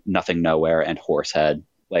Nothing Nowhere and Horsehead.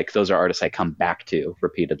 Like, those are artists I come back to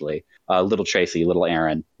repeatedly. Little Tracy, Little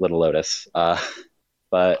Aaron, Little Lotus.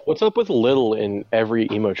 But what's up with Little in every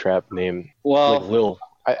emo trap name? Well, like Lil.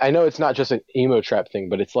 I know it's not just an emo trap thing,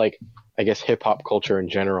 but it's like, I guess, hip hop culture in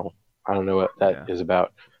general. I don't know what that is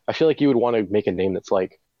about. I feel like you would want to make a name that's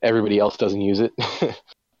like everybody else doesn't use it.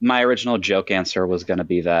 My original joke answer was going to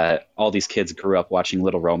be that all these kids grew up watching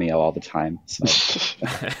Little Romeo all the time. So,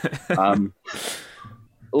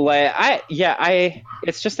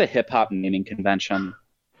 it's just a hip hop naming convention.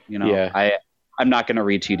 Yeah. I'm not going to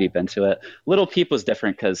read too deep into it. Little Peep was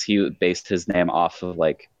different because he based his name off of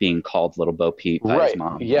like being called Little Bo Peep by his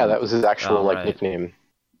mom. Yeah, that was his actual nickname.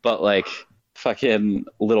 But like fucking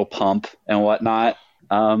Little Pump and whatnot.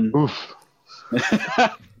 Oof.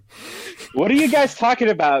 What are you guys talking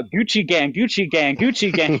about? Gucci gang, Gucci gang,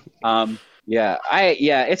 Gucci gang.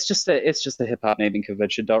 It's just a hip hop naming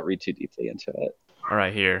convention. Don't read too deeply into it. All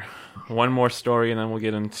right, here. One more story and then we'll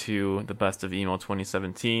get into the best of emo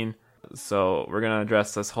 2017. So we're going to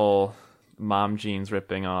address this whole Mom Jeans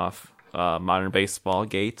ripping off Modern Baseball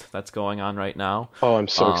gate that's going on right now. Oh, I'm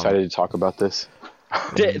so excited to talk about this.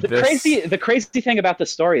 The crazy thing about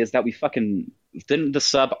this story is that we fucking didn't the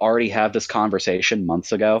sub already have this conversation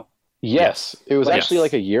months ago? Yes, it was Yes. actually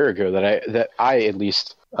like a year ago that I at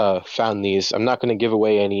least found these. I'm not going to give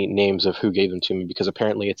away any names of who gave them to me because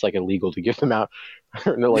apparently it's like illegal to give them out.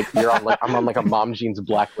 They're like I'm on like a Mom Jeans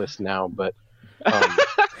blacklist now, but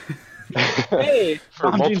Hey,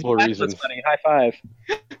 for multiple reasons. Funny. High five.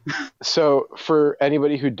 So for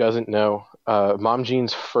anybody who doesn't know, Mom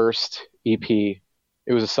Jean's first EP,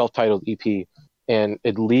 it was a self-titled EP, and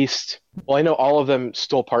at least, well, I know all of them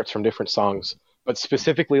stole parts from different songs, but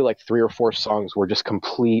specifically like 3 or 4 songs were just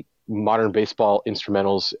complete modern baseball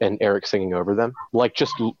instrumentals and Eric singing over them. Like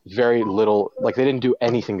just very little, like they didn't do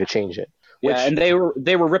anything to change it. Yeah, and they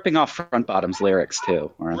were ripping off Front Bottom's lyrics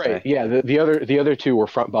too, weren't Right. they? Yeah. The other 2 were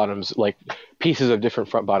Front Bottoms, like pieces of different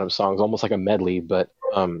Front Bottom songs, almost like a medley. But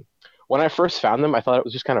when I first found them, I thought it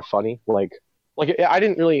was just kind of funny. Like I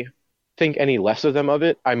didn't really think any less of them of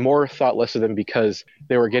it. I more thought less of them because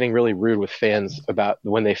they were getting really rude with fans about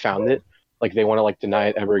when they found it. Like they want to like deny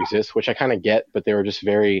it ever exists, which I kind of get, but they were just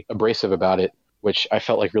very abrasive about it, which I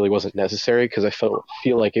felt like really wasn't necessary because I feel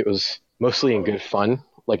like it was mostly in good fun.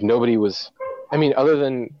 Like nobody was, I mean, other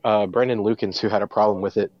than Brendan Lukens, who had a problem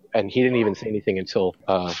with it, and he didn't even say anything until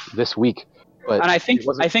this week. But And I think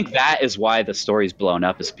that is why the story's blown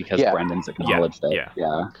up, is because Yeah. Brendan's acknowledged it.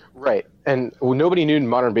 Yeah. Right, and nobody knew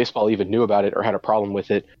Modern Baseball even knew about it or had a problem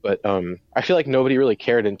with it. But I feel like nobody really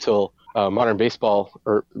cared until Modern Baseball,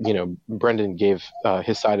 or Brendan gave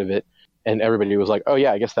his side of it, and everybody was like, "Oh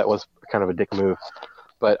yeah, I guess that was kind of a dick move."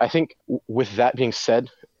 But I think with that being said,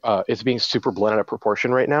 it's being super blown out of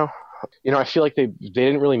proportion right now. I feel like they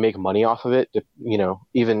didn't really make money off of it,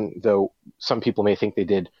 even though some people may think they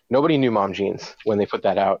did. Nobody knew Mom Jeans when they put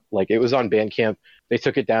that out. Like it was on Bandcamp. They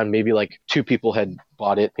took it down. Maybe like 2 people had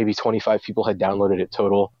bought it. Maybe 25 people had downloaded it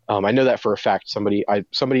total. I know that for a fact. Somebody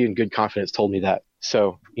in good confidence told me that.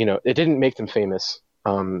 So, it didn't make them famous.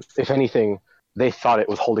 If anything, they thought it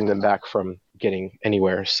was holding them back from getting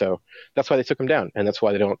anywhere. So that's why they took them down. And that's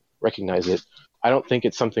why they don't recognize it. I don't think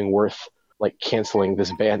it's something worth like canceling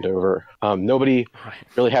this band over. Nobody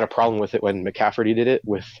really had a problem with it when McCafferty did it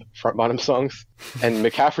with Front Bottom songs, and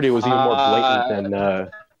McCafferty was even more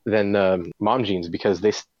blatant than Mom Jeans, because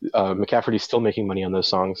McCafferty's still making money on those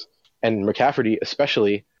songs, and McCafferty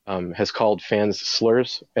especially has called fans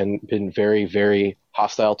slurs and been very, very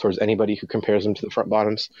hostile towards anybody who compares them to the Front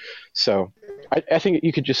Bottoms. So I think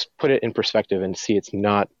you could just put it in perspective and see it's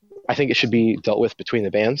not. I think it should be dealt with between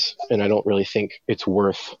the bands, and I don't really think it's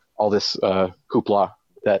worth all this hoopla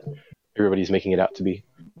that everybody's making it out to be.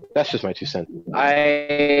 That's just my 2 cents.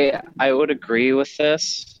 I would agree with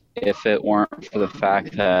this if it weren't for the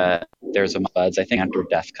fact that there's a Buds, I think, under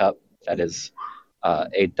Death Cup, that is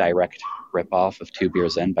a direct ripoff of 2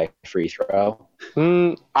 Beers In by Free Throw.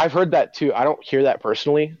 I've heard that too. I don't hear that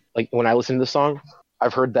personally. Like when I listen to the song,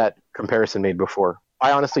 I've heard that comparison made before.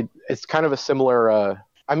 I honestly, it's kind of a similar.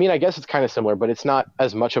 I mean, I guess it's kind of similar, but it's not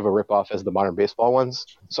as much of a ripoff as the Modern Baseball ones.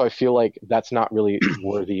 So I feel like that's not really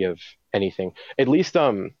worthy of anything. At least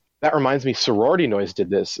that reminds me, Sorority Noise did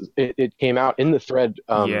this. It came out in the thread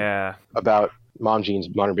about Mom Jean's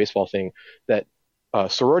Modern Baseball thing that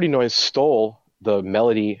Sorority Noise stole the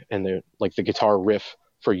melody and the guitar riff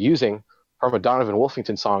for using from a Donovan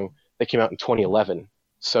Wolfington song that came out in 2011.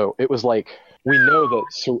 So it was like, we know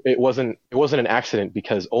that it wasn't an accident,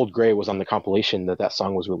 because Old Gray was on the compilation that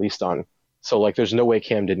song was released on. So like, there's no way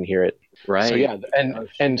Cam didn't hear it. Right. So yeah,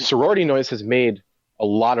 and Sorority Noise has made a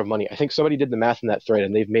lot of money. I think somebody did the math in that thread,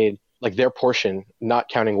 and they've made like their portion, not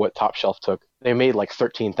counting what Top Shelf took. They made like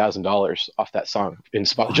 $13,000 off that song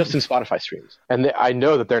just in Spotify streams. And I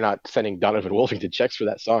know that they're not sending Donovan Wolfington checks for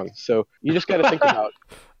that song. So you just got to think about.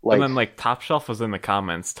 And then Top Shelf was in the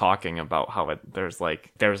comments talking about how there's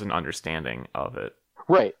an understanding of it.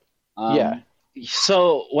 Right. Yeah.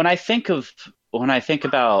 So when I think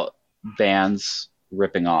about bands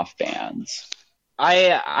ripping off bands,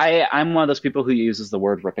 I'm one of those people who uses the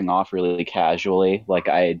word ripping off really casually. Like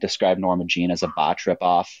I describe Norma Jean as a botch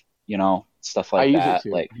ripoff, stuff like that. I use it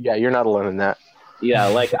too. Like, yeah, you're not alone in that. Yeah,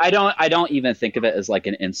 like I don't even think of it as like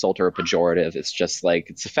an insult or a pejorative. It's just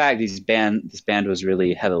like, it's a fact. This band was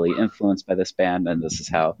really heavily influenced by this band, and this is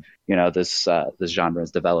how this genre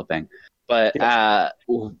is developing. But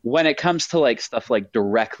when it comes to like stuff like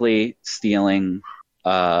directly stealing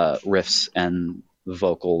riffs and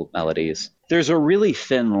vocal melodies, there's a really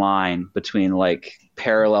thin line between like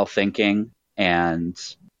parallel thinking and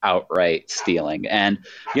outright stealing. And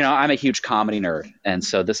I'm a huge comedy nerd, and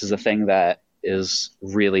so this is a thing that is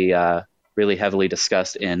really really heavily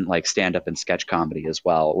discussed in like stand-up and sketch comedy as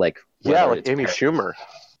well. Like Amy Schumer.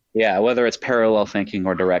 Yeah, whether it's parallel thinking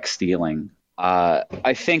or direct stealing.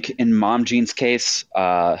 I think in Mom Jean's case,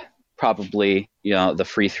 probably the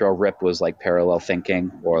free throw rip was like parallel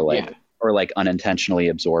thinking or like unintentionally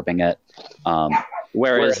absorbing it.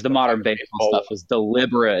 Whereas the modern baseball stuff was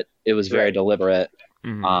deliberate. It was very deliberate.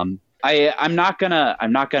 Mhm. I'm not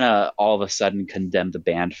gonna all of a sudden condemn the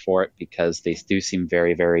band for it because they do seem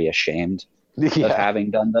very, very ashamed of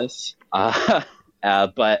having done this.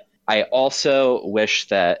 But I also wish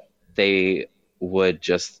that they would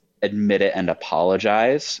just admit it and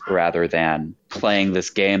apologize rather than playing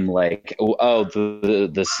this game like,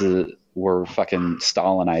 we're fucking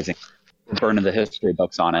Stalinizing, burning the history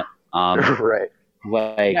books on it. Right.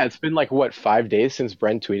 Like, Yeah, it's been like what 5 days since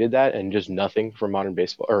Brent tweeted that, and just nothing from Modern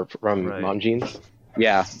Baseball or from Mom Jeans.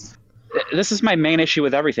 Yeah. This is my main issue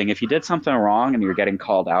with everything. If you did something wrong and you're getting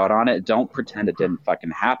called out on it, don't pretend it didn't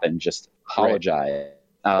fucking happen. Just apologize.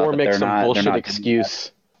 Or make some bullshit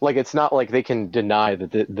excuse. Like, it's not like they can deny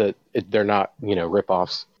that they're not,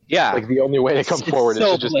 ripoffs. Yeah. Like, the only way to come forward is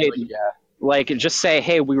to just be like, Like, just say,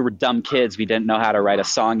 hey, we were dumb kids. We didn't know how to write a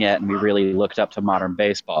song yet, and we really looked up to modern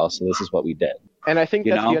baseball, so this is what we did. And I think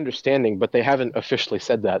that's the understanding, but they haven't officially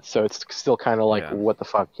said that, so it's still kind of like, what the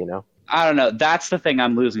fuck, I don't know. That's the thing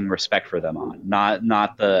I'm losing respect for them on.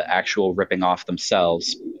 Not the actual ripping off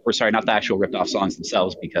themselves. Or sorry, not the actual ripped off songs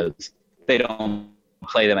themselves, because they don't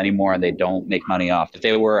play them anymore and they don't make money off. If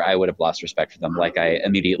they were, I would have lost respect for them, like I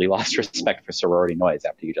immediately lost respect for Sorority Noise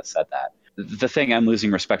after you just said that. The thing I'm losing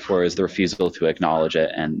respect for is the refusal to acknowledge it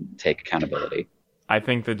and take accountability. I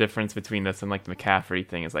think the difference between this and like the McCafferty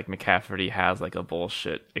thing is like McCafferty has like a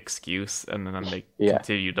bullshit excuse and then they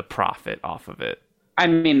continue to profit off of it. I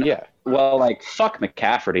mean, well, like, fuck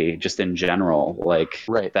McCafferty just in general. Like,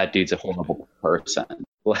 that dude's a horrible person.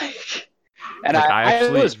 Like, and like, I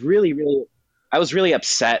was really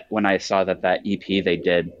upset when I saw that EP they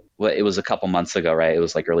did. Well, it was a couple months ago, right? It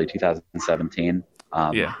was like early 2017.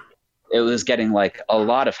 It was getting like a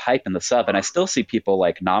lot of hype in the sub, and I still see people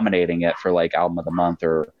like nominating it for like album of the month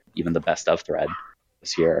or even the best of thread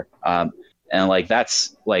this year. And like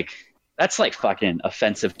that's like fucking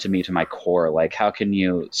offensive to me to my core. Like, how can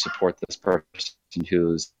you support this person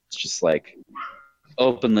who's just like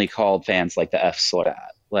openly called fans like the F sort of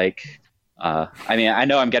like? I mean, I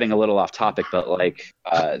know I'm getting a little off topic, but like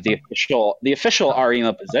the official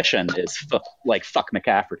REMA position is fuck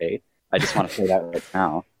McCafferty. I just want to say that right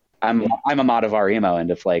now. I'm a mod of REMO,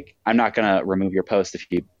 and if like I'm not gonna remove your post if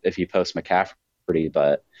you post McCafferty,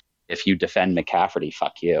 but if you defend McCafferty,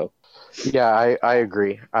 fuck you. Yeah, I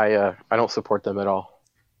agree. I don't support them at all.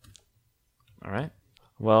 All right.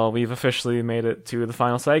 Well, we've officially made it to the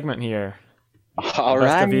final segment here. All right.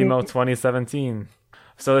 Best of Emo 2017.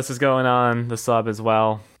 So this is going on the sub as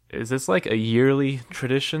well. Is this like a yearly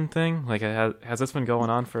tradition thing? Like, has this been going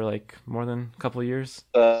on for like more than a couple of years?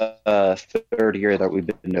 Third year that we've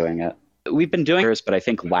been doing it. We've been doing it, but I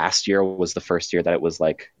think last year was the first year that it was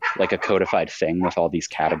like a codified thing with all these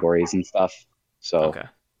categories and stuff. So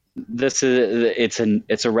this is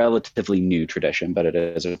it's a relatively new tradition, but it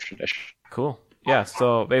is a tradition. Cool. Yeah,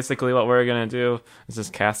 so basically what we're going to do is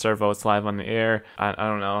just cast our votes live on the air. I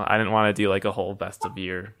don't know. I didn't want to do like a whole best of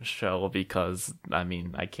year show because, I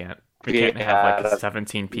mean, we can't have like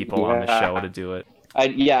 17 people on the show to do it.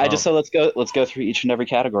 I just said let's go through each and every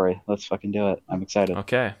category. Let's fucking do it. I'm excited.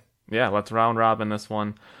 Okay. Yeah, let's round robin this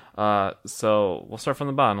one. So we'll start from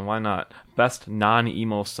the bottom. Why not? Best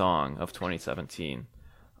non-emo song of 2017.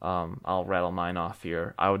 I'll rattle mine off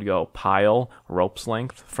here. I would go Pile, Rope's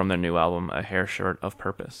Length from their new album, A Hair Shirt of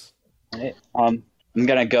Purpose. Right. I'm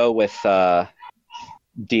going to go with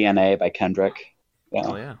DNA by Kendrick. Yeah.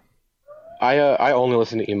 Oh, yeah. I only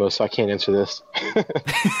listen to emo, so I can't answer this.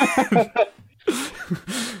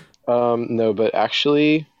 No, but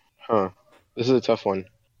actually, this is a tough one.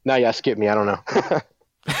 Skip me. I don't know.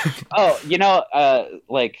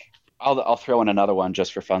 Like, I'll throw in another one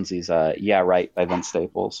just for funsies. Yeah, Right by Vince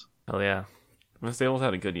Staples. Oh yeah, Vince Staples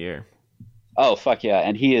had a good year. Oh fuck yeah,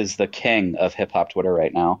 and he is the king of hip hop Twitter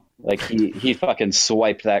right now. Like he fucking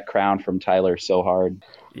swiped that crown from Tyler so hard.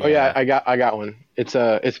 Yeah. Oh yeah, I got one.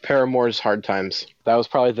 It's Paramore's Hard Times. That was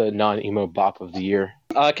probably the non-emo bop of the year.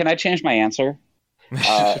 Can I change my answer?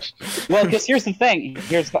 Well, because here's the thing.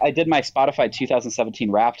 I did my Spotify 2017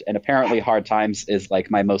 Wrapped, and apparently Hard Times is like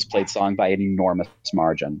my most played song by an enormous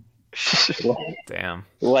margin. Damn.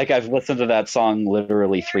 Like, I've listened to that song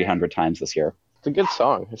literally 300 times this year. It's a good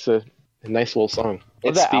song. It's a nice little song.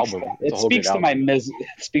 It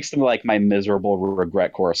speaks to like my miserable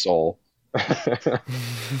regret core soul.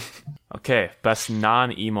 Okay, best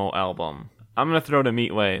non-emo album. I'm gonna throw to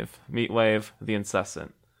Meatwave. Meatwave, The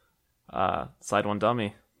Incessant. Side One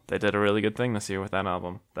Dummy, They did a really good thing this year with that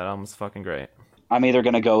album. That album's fucking great. I'm either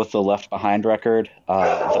going to go with the Left Behind record,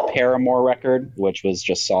 the Paramore record, which was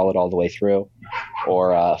just solid all the way through,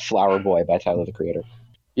 or Flower Boy by Tyler, the Creator.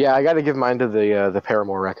 Yeah, I got to give mine to the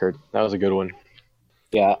Paramore record. That was a good one.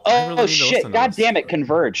 Yeah. I really Oh need to shit! listen to God this. damn it!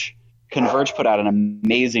 Converge put out an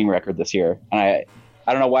amazing record this year, and I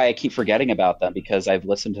don't know why I keep forgetting about them because I've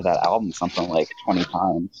listened to that album something like 20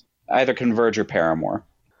 times. Either Converge or Paramore.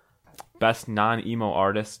 Best non-emo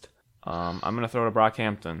artist. I'm gonna throw to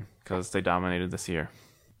Brockhampton because they dominated this year.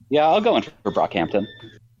 Yeah, I'll go in for Brockhampton.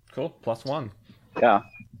 Cool. +1. Yeah.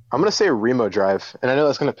 I'm gonna say Remo Drive, and I know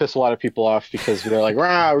that's gonna piss a lot of people off because they're like,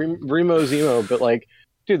 "Rah, Remo's emo," but like,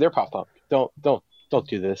 dude, they're pop punk. Don't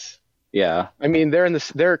do this. Yeah. I mean,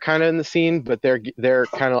 they're kind of in the scene, but they're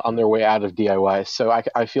kind of on their way out of DIY. So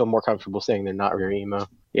I feel more comfortable saying they're not very emo.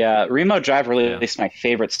 Yeah, Remo Drive released my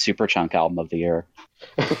favorite Superchunk album of the year.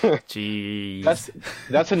 Jeez.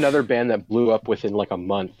 That's another band that blew up within like a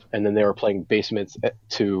month, and then they were playing basements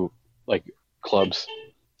to like clubs.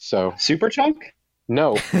 So Superchunk?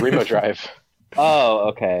 no, Remo Drive. Oh,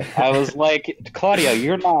 okay. I was like, Claudio,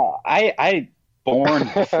 you're not. I born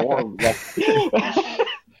before.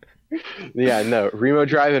 Yeah, no, Remo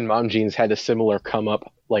Drive and Mom Jeans had a similar come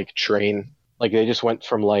up like train. Like they just went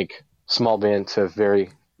from like small band to very,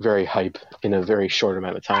 very hype in a very short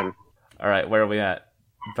amount of time. All right, where are we at?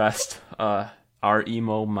 Best our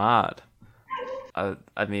emo mod. I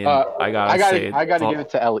mean, I gotta give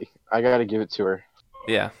it to Ellie. I gotta give it to her.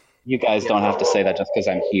 Yeah, You guys don't have to say that just because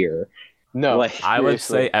I'm here. No, Like, I would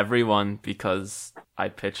seriously. say everyone because I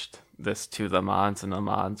pitched this to the mods and the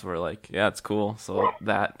mods were like, yeah, it's cool. So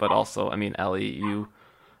that, but also, I mean, Ellie, you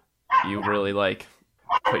really like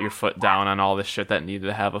put your foot down on all this shit that needed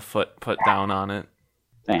to have a foot put down on it.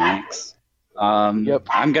 Thanks. Yep.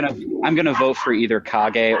 I'm gonna vote for either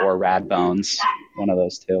Kage or Radbones. One of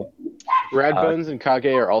those two. Radbones and Kage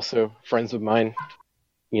are also friends of mine.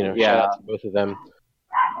 You know, Yeah. shout out to both of them.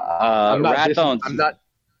 I'm not Radbones.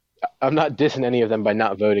 I'm not dissing any of them by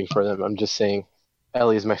not voting for them. I'm just saying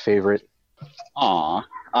Ellie is my favorite. Aw.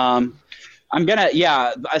 I'm gonna,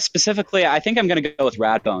 specifically, I think I'm gonna go with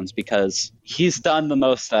Radbones because he's done the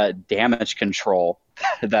most damage control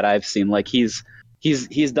that I've seen. Like he's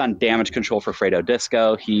done damage control for Fredo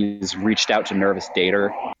Disco. He's reached out to Nervous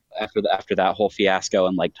Dater after that whole fiasco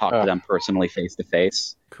and like talked to them personally face to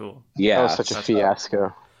face. Cool. Yeah, That was such a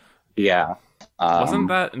fiasco. yeah. Wasn't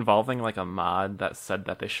that involving like a mod that said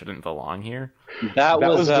that they shouldn't belong here? That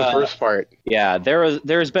was the first part. Yeah,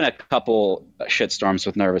 there's been a couple shitstorms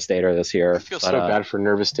with Nervous Dater this year. I feel so bad for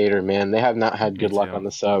Nervous Dater, man. They have not had good luck too. on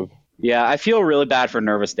the sub. Yeah, I feel really bad for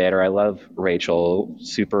Nervous Dater. I love Rachel,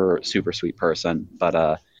 super sweet person,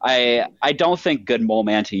 but I don't think Good Mole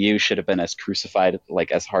Man to You should have been as crucified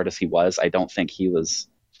like as hard as he was. I don't think he was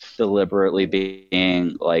deliberately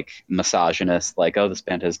being like misogynist, like, oh, this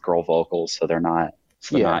band has girl vocals, so they're not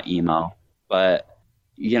emo. But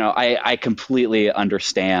you know, I completely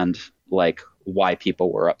understand like why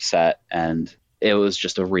people were upset, and it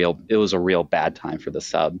was a real bad time for the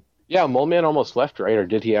sub. Yeah, Mole Man almost left, right? Or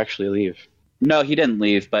did he actually leave? No, he didn't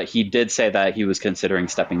leave, but he did say that he was considering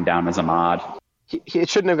stepping down as a mod. It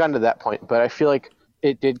shouldn't have gotten to that point, but I feel like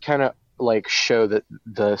it did kind of like show that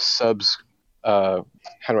the subs, how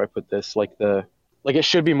do I put this? Like it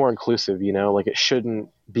should be more inclusive, you know? Like it shouldn't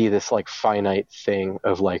be this like finite thing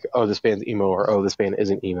of like, oh, this band's emo or oh, this band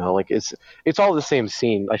isn't emo. Like it's all the same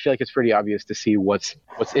scene. I feel like it's pretty obvious to see what's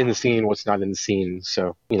in the scene, what's not in the scene.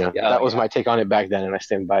 So, you know, that was my take on it back then, and I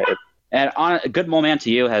stand by it. And on Good Mole Man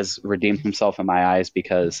to You has redeemed himself in my eyes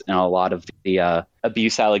because in a lot of the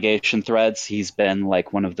abuse allegation threads, he's been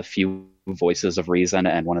like one of the few voices of reason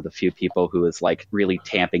and one of the few people who is like really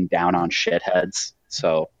tamping down on shitheads.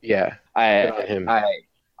 So yeah, I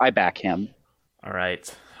back him. All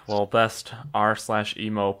right. Well, best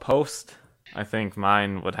r/emo post. I think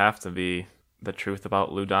mine would have to be The Truth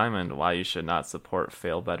About Lou Diamond, Why You Should Not Support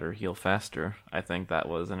Fail Better, Heal Faster. I think that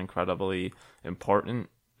was an incredibly important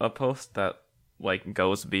post that like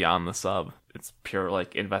goes beyond the sub. It's pure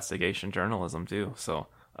like investigation journalism too. So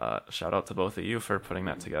shout out to both of you for putting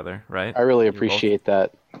that together, right? I really appreciate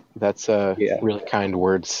that. That's really kind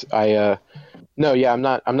words. I'm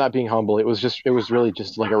not being humble. It was really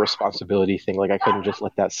just like a responsibility thing. Like I couldn't just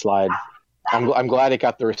let that slide. I'm glad it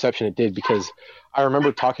got the reception it did, because I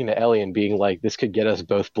remember talking to Ellie and being like, this could get us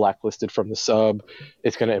both blacklisted from the sub.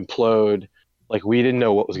 It's going to implode. Like we didn't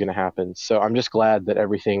know what was going to happen. So I'm just glad that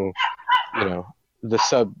everything, you know, the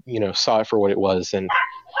sub, you know, saw it for what it was. And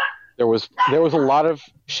there was a lot of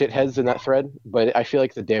shitheads in that thread, but I feel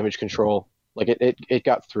like the damage control, like it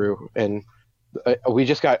got through, and we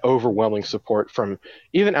just got overwhelming support from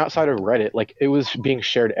even outside of Reddit. Like it was being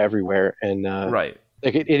shared everywhere, and Right.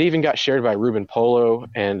 like it even got shared by Ruben Polo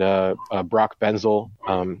and Brock Benzel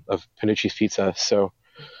of Panucci's Pizza. So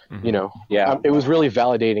you know, Yeah. it was really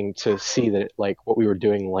validating to see that like what we were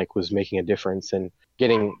doing like was making a difference and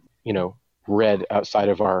getting read outside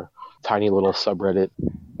of our tiny little subreddit.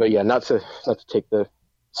 But yeah, not to take the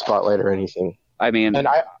spotlight or anything. I mean, And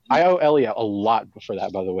I owe Ellie a lot for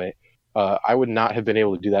that, by the way. I would not have been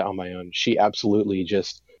able to do that on my own. She absolutely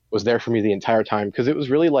just was there for me the entire time because it was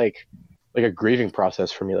really like a grieving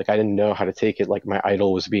process for me. Like I didn't know how to take it. Like my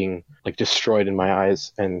idol was being like destroyed in my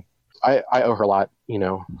eyes, and I owe her a lot.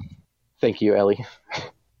 Thank you, Ellie.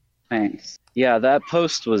 thanks. Yeah, that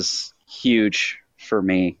post was huge for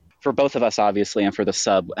me, for both of us, obviously, and for the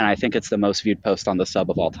sub. And I think it's the most viewed post on the sub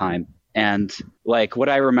of all time. And like what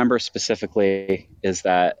I remember specifically is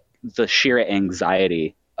that the sheer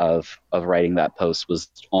anxiety of writing that post was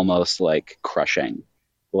almost like crushing.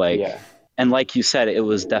 Like, Yeah. and like you said, it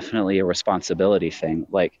was definitely a responsibility thing.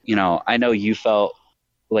 Like, I know you felt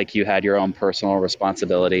like you had your own personal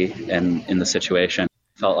responsibility in the situation.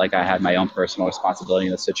 Felt like I had my own personal responsibility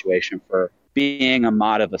in the situation for being a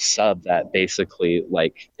mod of a sub that basically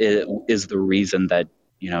like is the reason that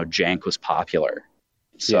Jank was popular.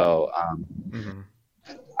 So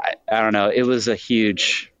I don't know. It was a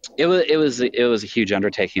huge a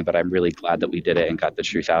undertaking, but I'm really glad that we did it and got the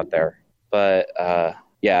truth out there. But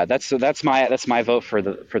yeah, that's my vote for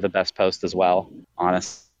the best post as well.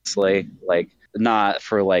 Honestly, like not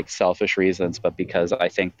for like selfish reasons, but because I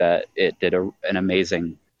think that it did an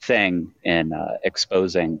amazing thing in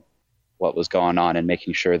exposing what was going on and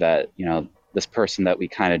making sure that this person that we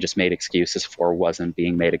kind of just made excuses for wasn't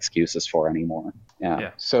being made excuses for anymore.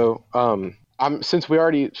 Yeah. So since we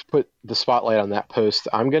already put the spotlight on that post,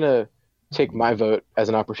 I'm gonna take my vote as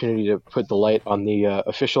an opportunity to put the light on the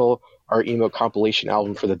official Our Emo compilation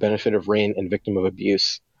album for the benefit of Rain and Victim of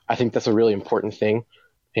Abuse. I think that's a really important thing,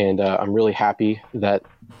 and I'm really happy that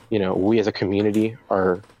we as a community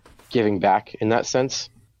are giving back in that sense,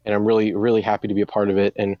 and I'm really, really happy to be a part of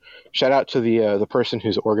it. And shout out to the person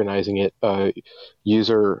who's organizing it,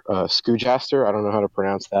 user Scoojaster. I don't know how to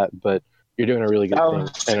pronounce that, but you're doing a really good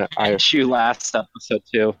thing. And I you last episode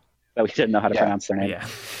too that we didn't know how to pronounce their name.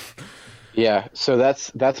 Yeah. So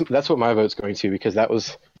that's what my vote's going to, because that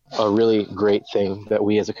was a really great thing that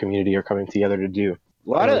we as a community are coming together to do. A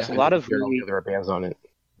lot of really other bands on it.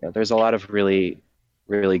 Yeah, there's a lot of really,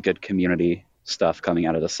 really good community stuff coming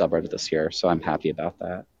out of the subreddit this year, so I'm happy about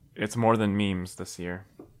that. It's more than memes this year.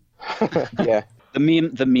 Yeah.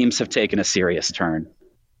 The memes have taken a serious turn.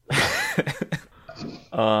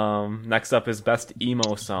 Next up is best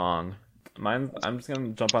emo song. I'm just gonna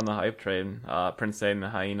jump on the hype train. Prince and the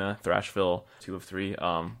Hyena, Thrashville, 2 of 3,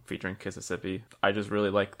 featuring Kississippi. I just really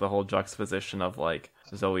like the whole juxtaposition of like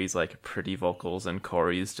Zoe's like pretty vocals and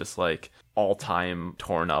Corey's just like all-time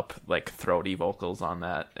torn up like throaty vocals on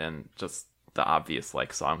that, and just the obvious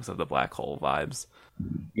like songs of the Black Hole vibes.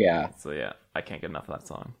 Yeah. So yeah, I can't get enough of that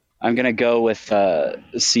song. I'm gonna go with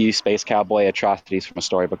 "See You Space Cowboy," Atrocities from a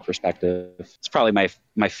storybook perspective. It's probably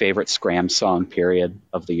my favorite Scram song period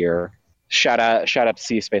of the year. Shout out to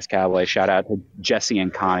 "See You Space Cowboy." Shout out to Jesse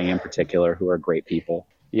and Connie in particular, who are great people.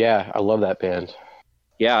 Yeah, I love that band.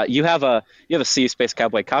 Yeah, you have a "See You Space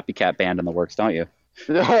Cowboy" copycat band in the works, don't you?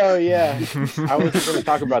 Oh yeah, I wasn't going to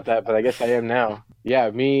talk about that, but I guess I am now.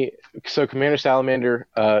 Yeah, so Commander Salamander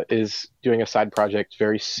is doing a side project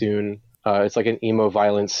very soon. It's like an emo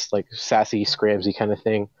violence, like sassy, scramsy kind of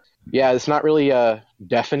thing. Yeah, it's not really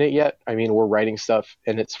definite yet. I mean, we're writing stuff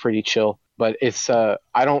and it's pretty chill, but it's I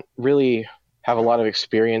don't really have a lot of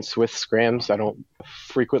experience with scrams. I don't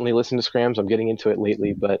frequently listen to scrams. I'm getting into it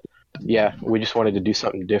lately, but yeah, we just wanted to do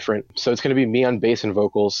something different. So it's going to be me on bass and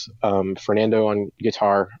vocals, Fernando on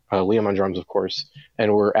guitar, Liam on drums, of course,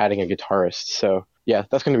 and we're adding a guitarist. So yeah,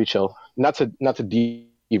 that's going to be chill. Not to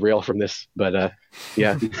derail from this, but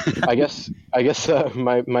yeah, I guess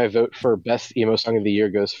my vote for best emo song of the year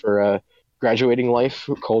goes for "Graduating Life,"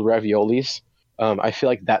 Cold Raviolis. I feel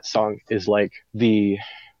like that song is like the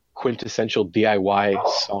quintessential DIY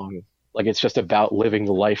song. Like it's just about living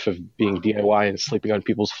the life of being DIY and sleeping on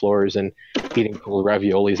people's floors and eating cold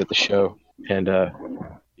raviolis at the show. And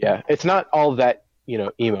yeah, it's not all that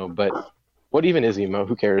emo, but what even is emo?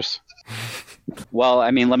 Who cares? Well,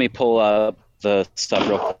 I mean, let me pull up the stuff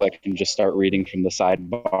real quick and just start reading from the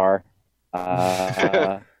sidebar.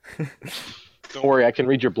 Don't worry, I can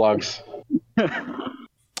read your blogs.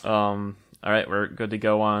 All right, we're good to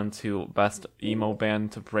go on to best emo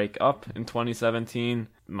band to break up in 2017.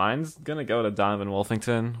 Mine's gonna go to Donovan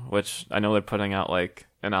Wolfington, which I know they're putting out like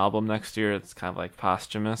an album next year. It's kind of like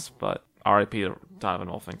posthumous, but R.I.P. Donovan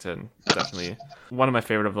Wolfington, definitely one of my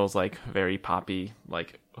favorite of those like very poppy,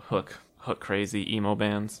 like hook crazy emo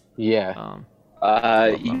bands. Yeah.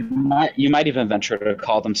 You might even venture to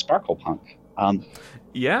call them Sparkle Punk.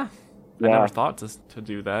 Yeah. I never thought to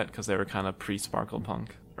do that because they were kind of pre-Sparkle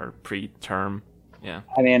Punk or pre-term. Yeah.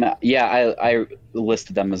 I mean, yeah, I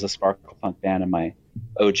listed them as a Sparkle Punk band in my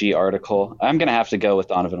OG article. I'm gonna have to go with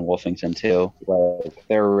Donovan Wolfington too. Like,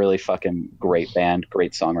 they're a really fucking great band,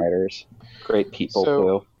 great songwriters, great people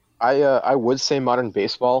too. I would say Modern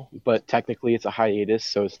Baseball, but technically it's a hiatus,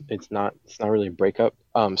 so it's not really a breakup.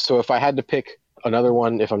 So if I had to pick another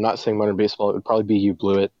one, if I'm not saying Modern Baseball, it would probably be You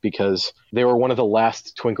Blew It, because they were one of the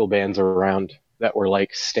last twinkle bands around that were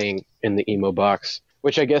like staying in the emo box,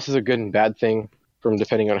 which I guess is a good and bad thing from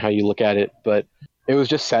depending on how you look at it. But it was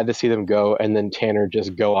just sad to see them go, and then Tanner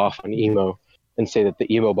just go off on emo and say that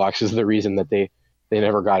the emo box is the reason that they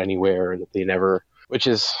never got anywhere, and that they never, which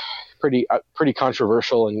is pretty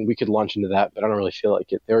controversial, and we could launch into that, but I don't really feel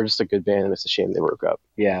like it. They were just a good band, and it's a shame they broke up.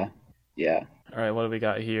 Yeah. All right, what do we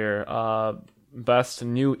got here? Best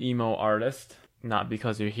new emo artist. Not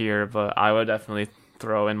because you're here, but I would definitely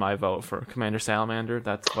throw in my vote for Commander Salamander.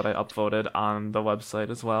 That's what I upvoted on the website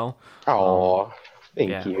as well. Oh,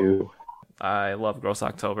 thank you. I love Gross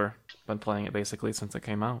October. Been playing it basically since it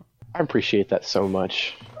came out. I appreciate that so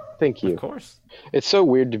much. Thank you. Of course. It's so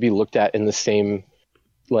weird to be looked at in the same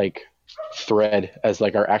like thread as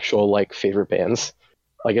like our actual like favorite bands.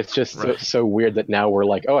 Like, it's just so weird that now we're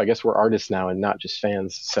like, oh, I guess we're artists now and not just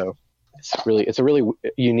fans. So it's a really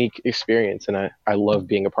unique experience, and I love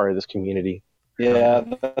being a part of this community. Yeah,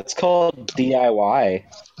 that's called DIY.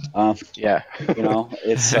 Yeah. You know,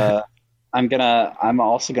 it's I'm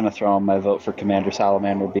also gonna throw in my vote for Commander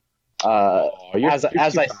Salamander. As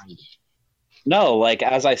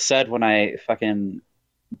I said when I fucking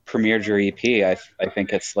premiered your EP, I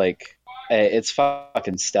think it's like, it's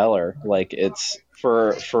fucking stellar. Like, it's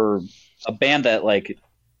for a band that like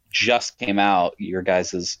just came out, your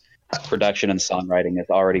guys' production and songwriting is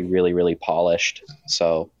already really, really polished.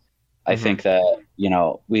 So I think that, you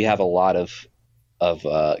know, we have a lot of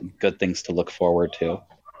good things to look forward to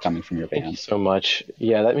coming from your band. Thank you so much.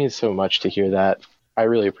 Yeah, that means so much to hear that. I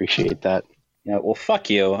really appreciate that. Yeah, well, fuck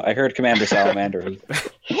you. I heard Commander Salamander.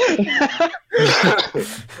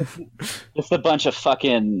 Just a bunch of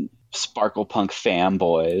fucking Sparkle Punk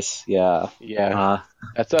fanboys. Yeah. Yeah.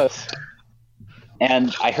 That's us.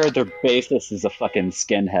 And I heard their bassist is a fucking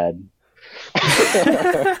skinhead.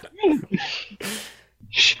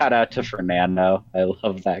 Shout out to Fernando. I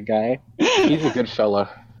love that guy. He's a good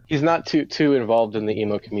fella. He's not too involved in the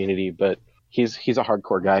emo community, but he's a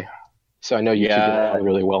hardcore guy. So I know you two get along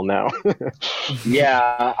really well now.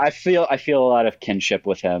 Yeah, I feel a lot of kinship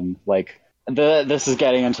with him. Like, this is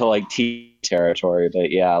getting into like T territory,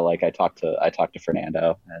 but yeah, like I talked to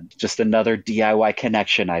Fernando, and just another DIY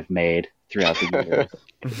connection I've made throughout the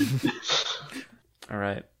years. All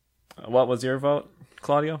right, what was your vote,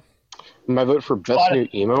 Claudio? My vote for best new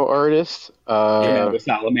emo artist. With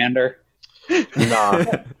Salamander. No,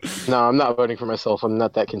 I'm not voting for myself. I'm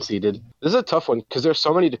not that conceited. This is a tough one because there's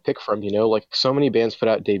so many to pick from. You know, like so many bands put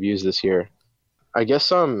out debuts this year. I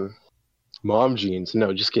guess Mom Jeans.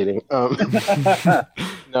 No, just kidding.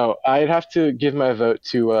 No, I'd have to give my vote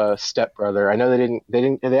to Step Brother. I know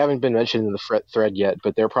they haven't been mentioned in the thread yet,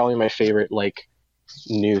 but they're probably my favorite like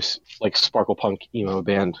new like Sparkle Punk emo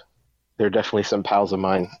band. They're definitely some pals of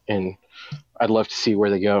mine, and I'd love to see where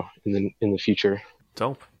they go in the future.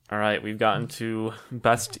 Dope. All right, we've gotten to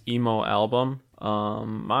best emo album.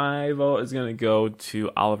 My vote is gonna go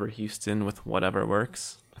to Oliver Houston with Whatever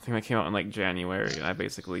Works. I think that came out in like January, and I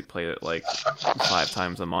basically played it like 5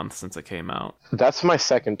 times a month since it came out. That's my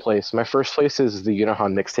second place. My first place is the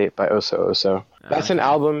Unahan mixtape by Oso Oso. That's an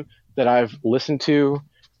album that I've listened to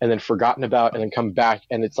and then forgotten about and then come back,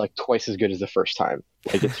 and it's like twice as good as the first time.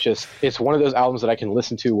 Like, it's one of those albums that I can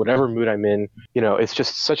listen to whatever mood I'm in. You know, it's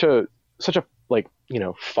just such a like, you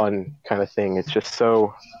know, fun kind of thing. It's just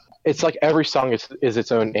so, it's like every song is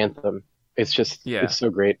its own anthem. It's just, It's so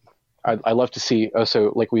great. I love to see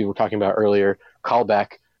Oso, like we were talking about earlier,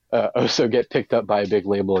 callback, Oso get picked up by a big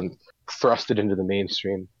label and thrusted into the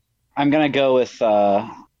mainstream. I'm gonna go with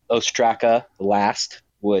Ostraka Last,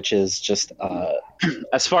 which is just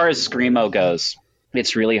as far as screamo goes,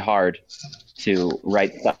 it's really hard to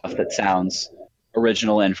write stuff that sounds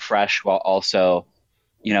original and fresh while also,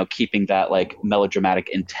 you know, keeping that like melodramatic,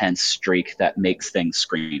 intense streak that makes things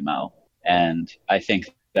screamo. And I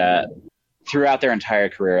think that throughout their entire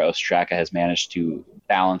career, Ostraka has managed to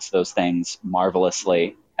balance those things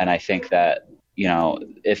marvelously. And I think that, you know,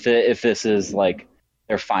 if this is like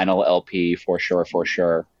their final LP for sure, for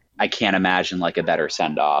sure. I can't imagine like a better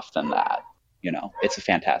send off than that. You know, it's a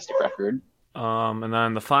fantastic record. And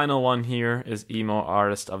then the final one here is Emo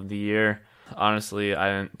Artist of the Year. Honestly, I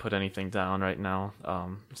didn't put anything down right now.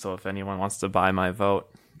 So if anyone wants to buy my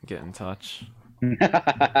vote, get in touch.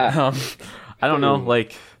 I don't know,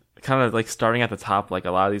 like, kind of like starting at the top, like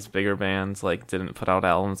a lot of these bigger bands like didn't put out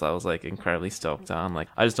albums I was like incredibly stoked on. Like,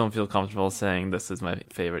 I just don't feel comfortable saying this is my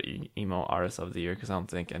favorite emo artist of the year because I don't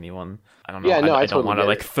think anyone, I don't know, I don't want to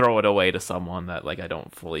like throw it away to someone that like I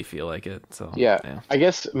don't fully feel like it. So yeah, I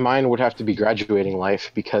guess mine would have to be Graduating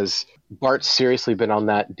Life, because Bart's seriously been on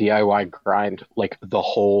that DIY grind like the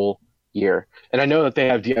whole year, and I know that they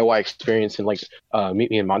have DIY experience in like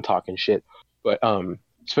Meet Me in Montauk and shit, but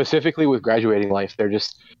specifically with Graduating Life,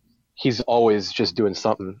 he's always just doing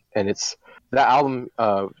something, and it's that album,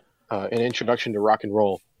 An Introduction to Rock and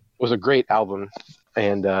Roll, was a great album,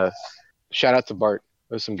 and shout out to Bart.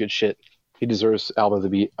 It was some good shit. He deserves album of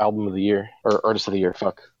the year, or artist of the year.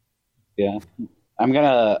 Fuck. Yeah, I'm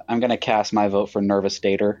gonna cast my vote for Nervous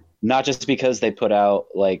Dater, not just because they put out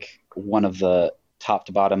like one of the top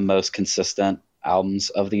to bottom most consistent albums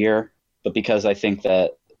of the year, but because I think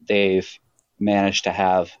that they've managed to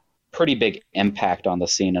have pretty big impact on the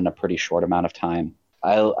scene in a pretty short amount of time.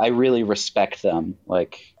 I really respect them,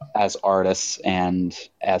 like, as artists and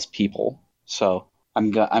as people. So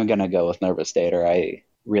I'm gonna go with Nervous Dater. I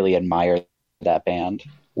really admire that band.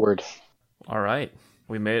 Word. All right,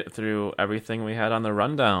 we made it through everything we had on the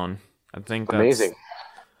rundown. I think that's amazing.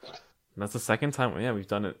 That's the second time. Yeah, we've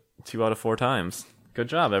done it 2 out of 4 times. Good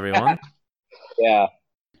job, everyone. Yeah.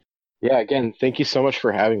 Yeah, again, thank you so much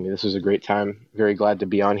for having me. This was a great time. Very glad to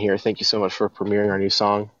be on here. Thank you so much for premiering our new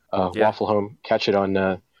song, Waffle Home. Catch it on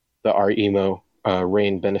the Our Emo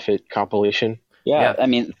Rain Benefit compilation. Yeah, I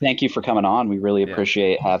mean, thank you for coming on. We really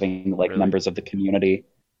appreciate having like members of the community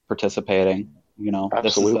participating. You know,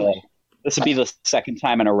 absolutely. This would be the second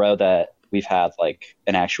time in a row that we've had like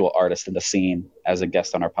an actual artist in the scene as a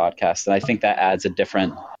guest on our podcast, and I think that adds a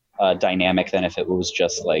different dynamic than if it was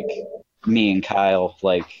just like me and Kyle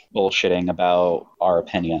like bullshitting about our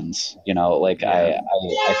opinions. You know, like I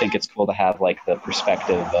think it's cool to have like the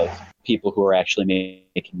perspective of people who are actually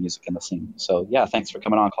making music in the scene. So yeah, thanks for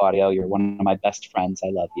coming on, Claudio. You're one of my best friends.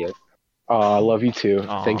 I love you. I love you too.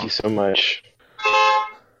 Aww. Thank you so much.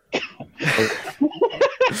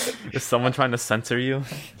 Is someone trying to censor you?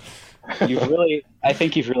 I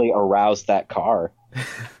think you've really aroused that car.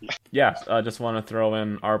 Yeah, I just want to throw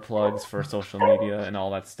in our plugs for social media and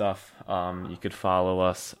all that stuff. You could follow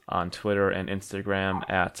us on Twitter and Instagram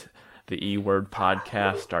at the E-Word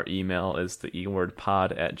Podcast. Our email is the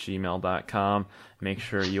ewordpod@gmail.com. Make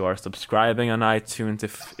sure you are subscribing on iTunes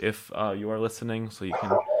if you are listening, so you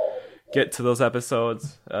can get to those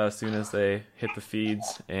episodes as soon as they hit the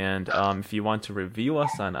feeds. And if you want to review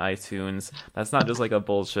us on iTunes, that's not just like a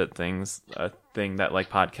bullshit thing that like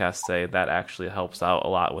podcasts say. That actually helps out a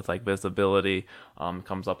lot with like visibility.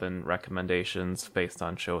 Comes up in recommendations based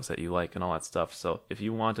on shows that you like and all that stuff. So if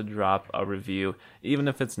you want to drop a review, even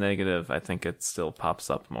if it's negative, I think it still pops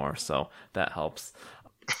up more. So that helps.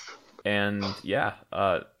 And yeah,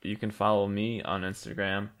 you can follow me on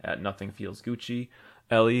Instagram at nothingfeelsgucci.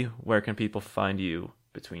 Ellie, where can people find you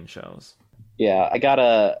between shows? Yeah, I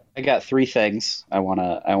got 3 things I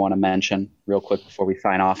wanna mention real quick before we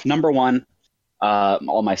sign off. Number 1,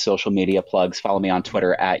 all my social media plugs. Follow me on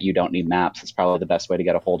Twitter at You Don't Need Maps. It's probably the best way to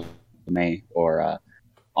get a hold of me. Or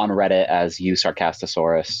on Reddit as You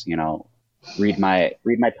Sarcastosaurus. You know, read my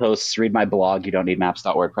posts, read my blog,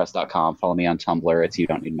 youdon'tneedmaps.wordpress.com. Follow me on Tumblr. It's You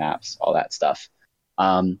Don't Need Maps. All that stuff.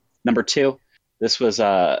 Number 2. This was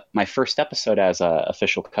my first episode as an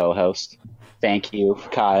official co-host. Thank you,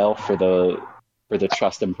 Kyle, for the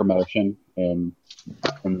trust and promotion in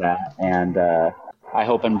that. And I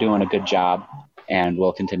hope I'm doing a good job, and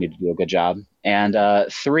will continue to do a good job. And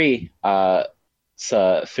 3, it's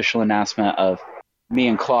an official announcement of me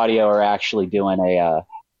and Claudio are actually doing a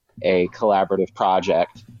collaborative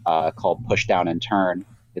project called Push Down and Turn.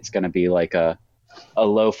 It's going to be like a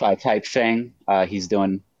lo-fi type thing. He's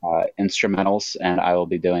doing instrumentals, and I will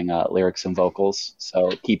be doing lyrics and vocals. So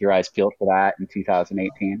keep your eyes peeled for that in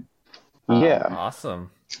 2018. Yeah. Awesome.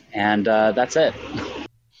 And that's it.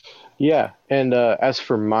 Yeah. And as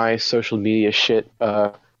for my social media shit,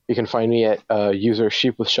 you can find me at user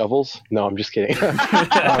Sheep with Shovels. No, I'm just kidding.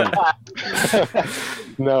 I'm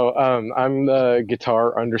the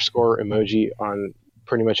guitar _emoji on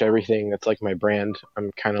pretty much everything. That's like my brand.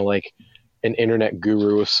 I'm kind of like an internet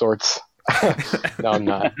guru of sorts. No, I'm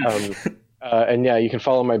not. And yeah, you can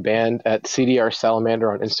follow my band at CDR Salamander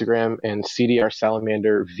on Instagram and CDR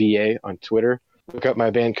Salamander VA on Twitter. Look up my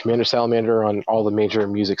band Commander Salamander on all the major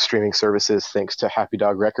music streaming services thanks to Happy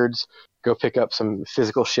Dog Records. Go pick up some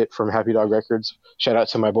physical shit from Happy Dog Records. Shout out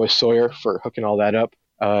to my boy Sawyer for hooking all that up.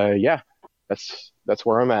 Yeah, that's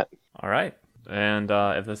where I'm at. All right. And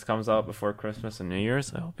if this comes out before Christmas and New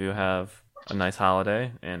Year's, I hope you have a nice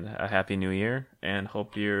holiday and a happy new year, and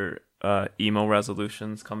hope your emo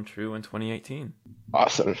resolutions come true in 2018.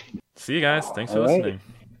 Awesome. See you guys. Thanks for All right. listening.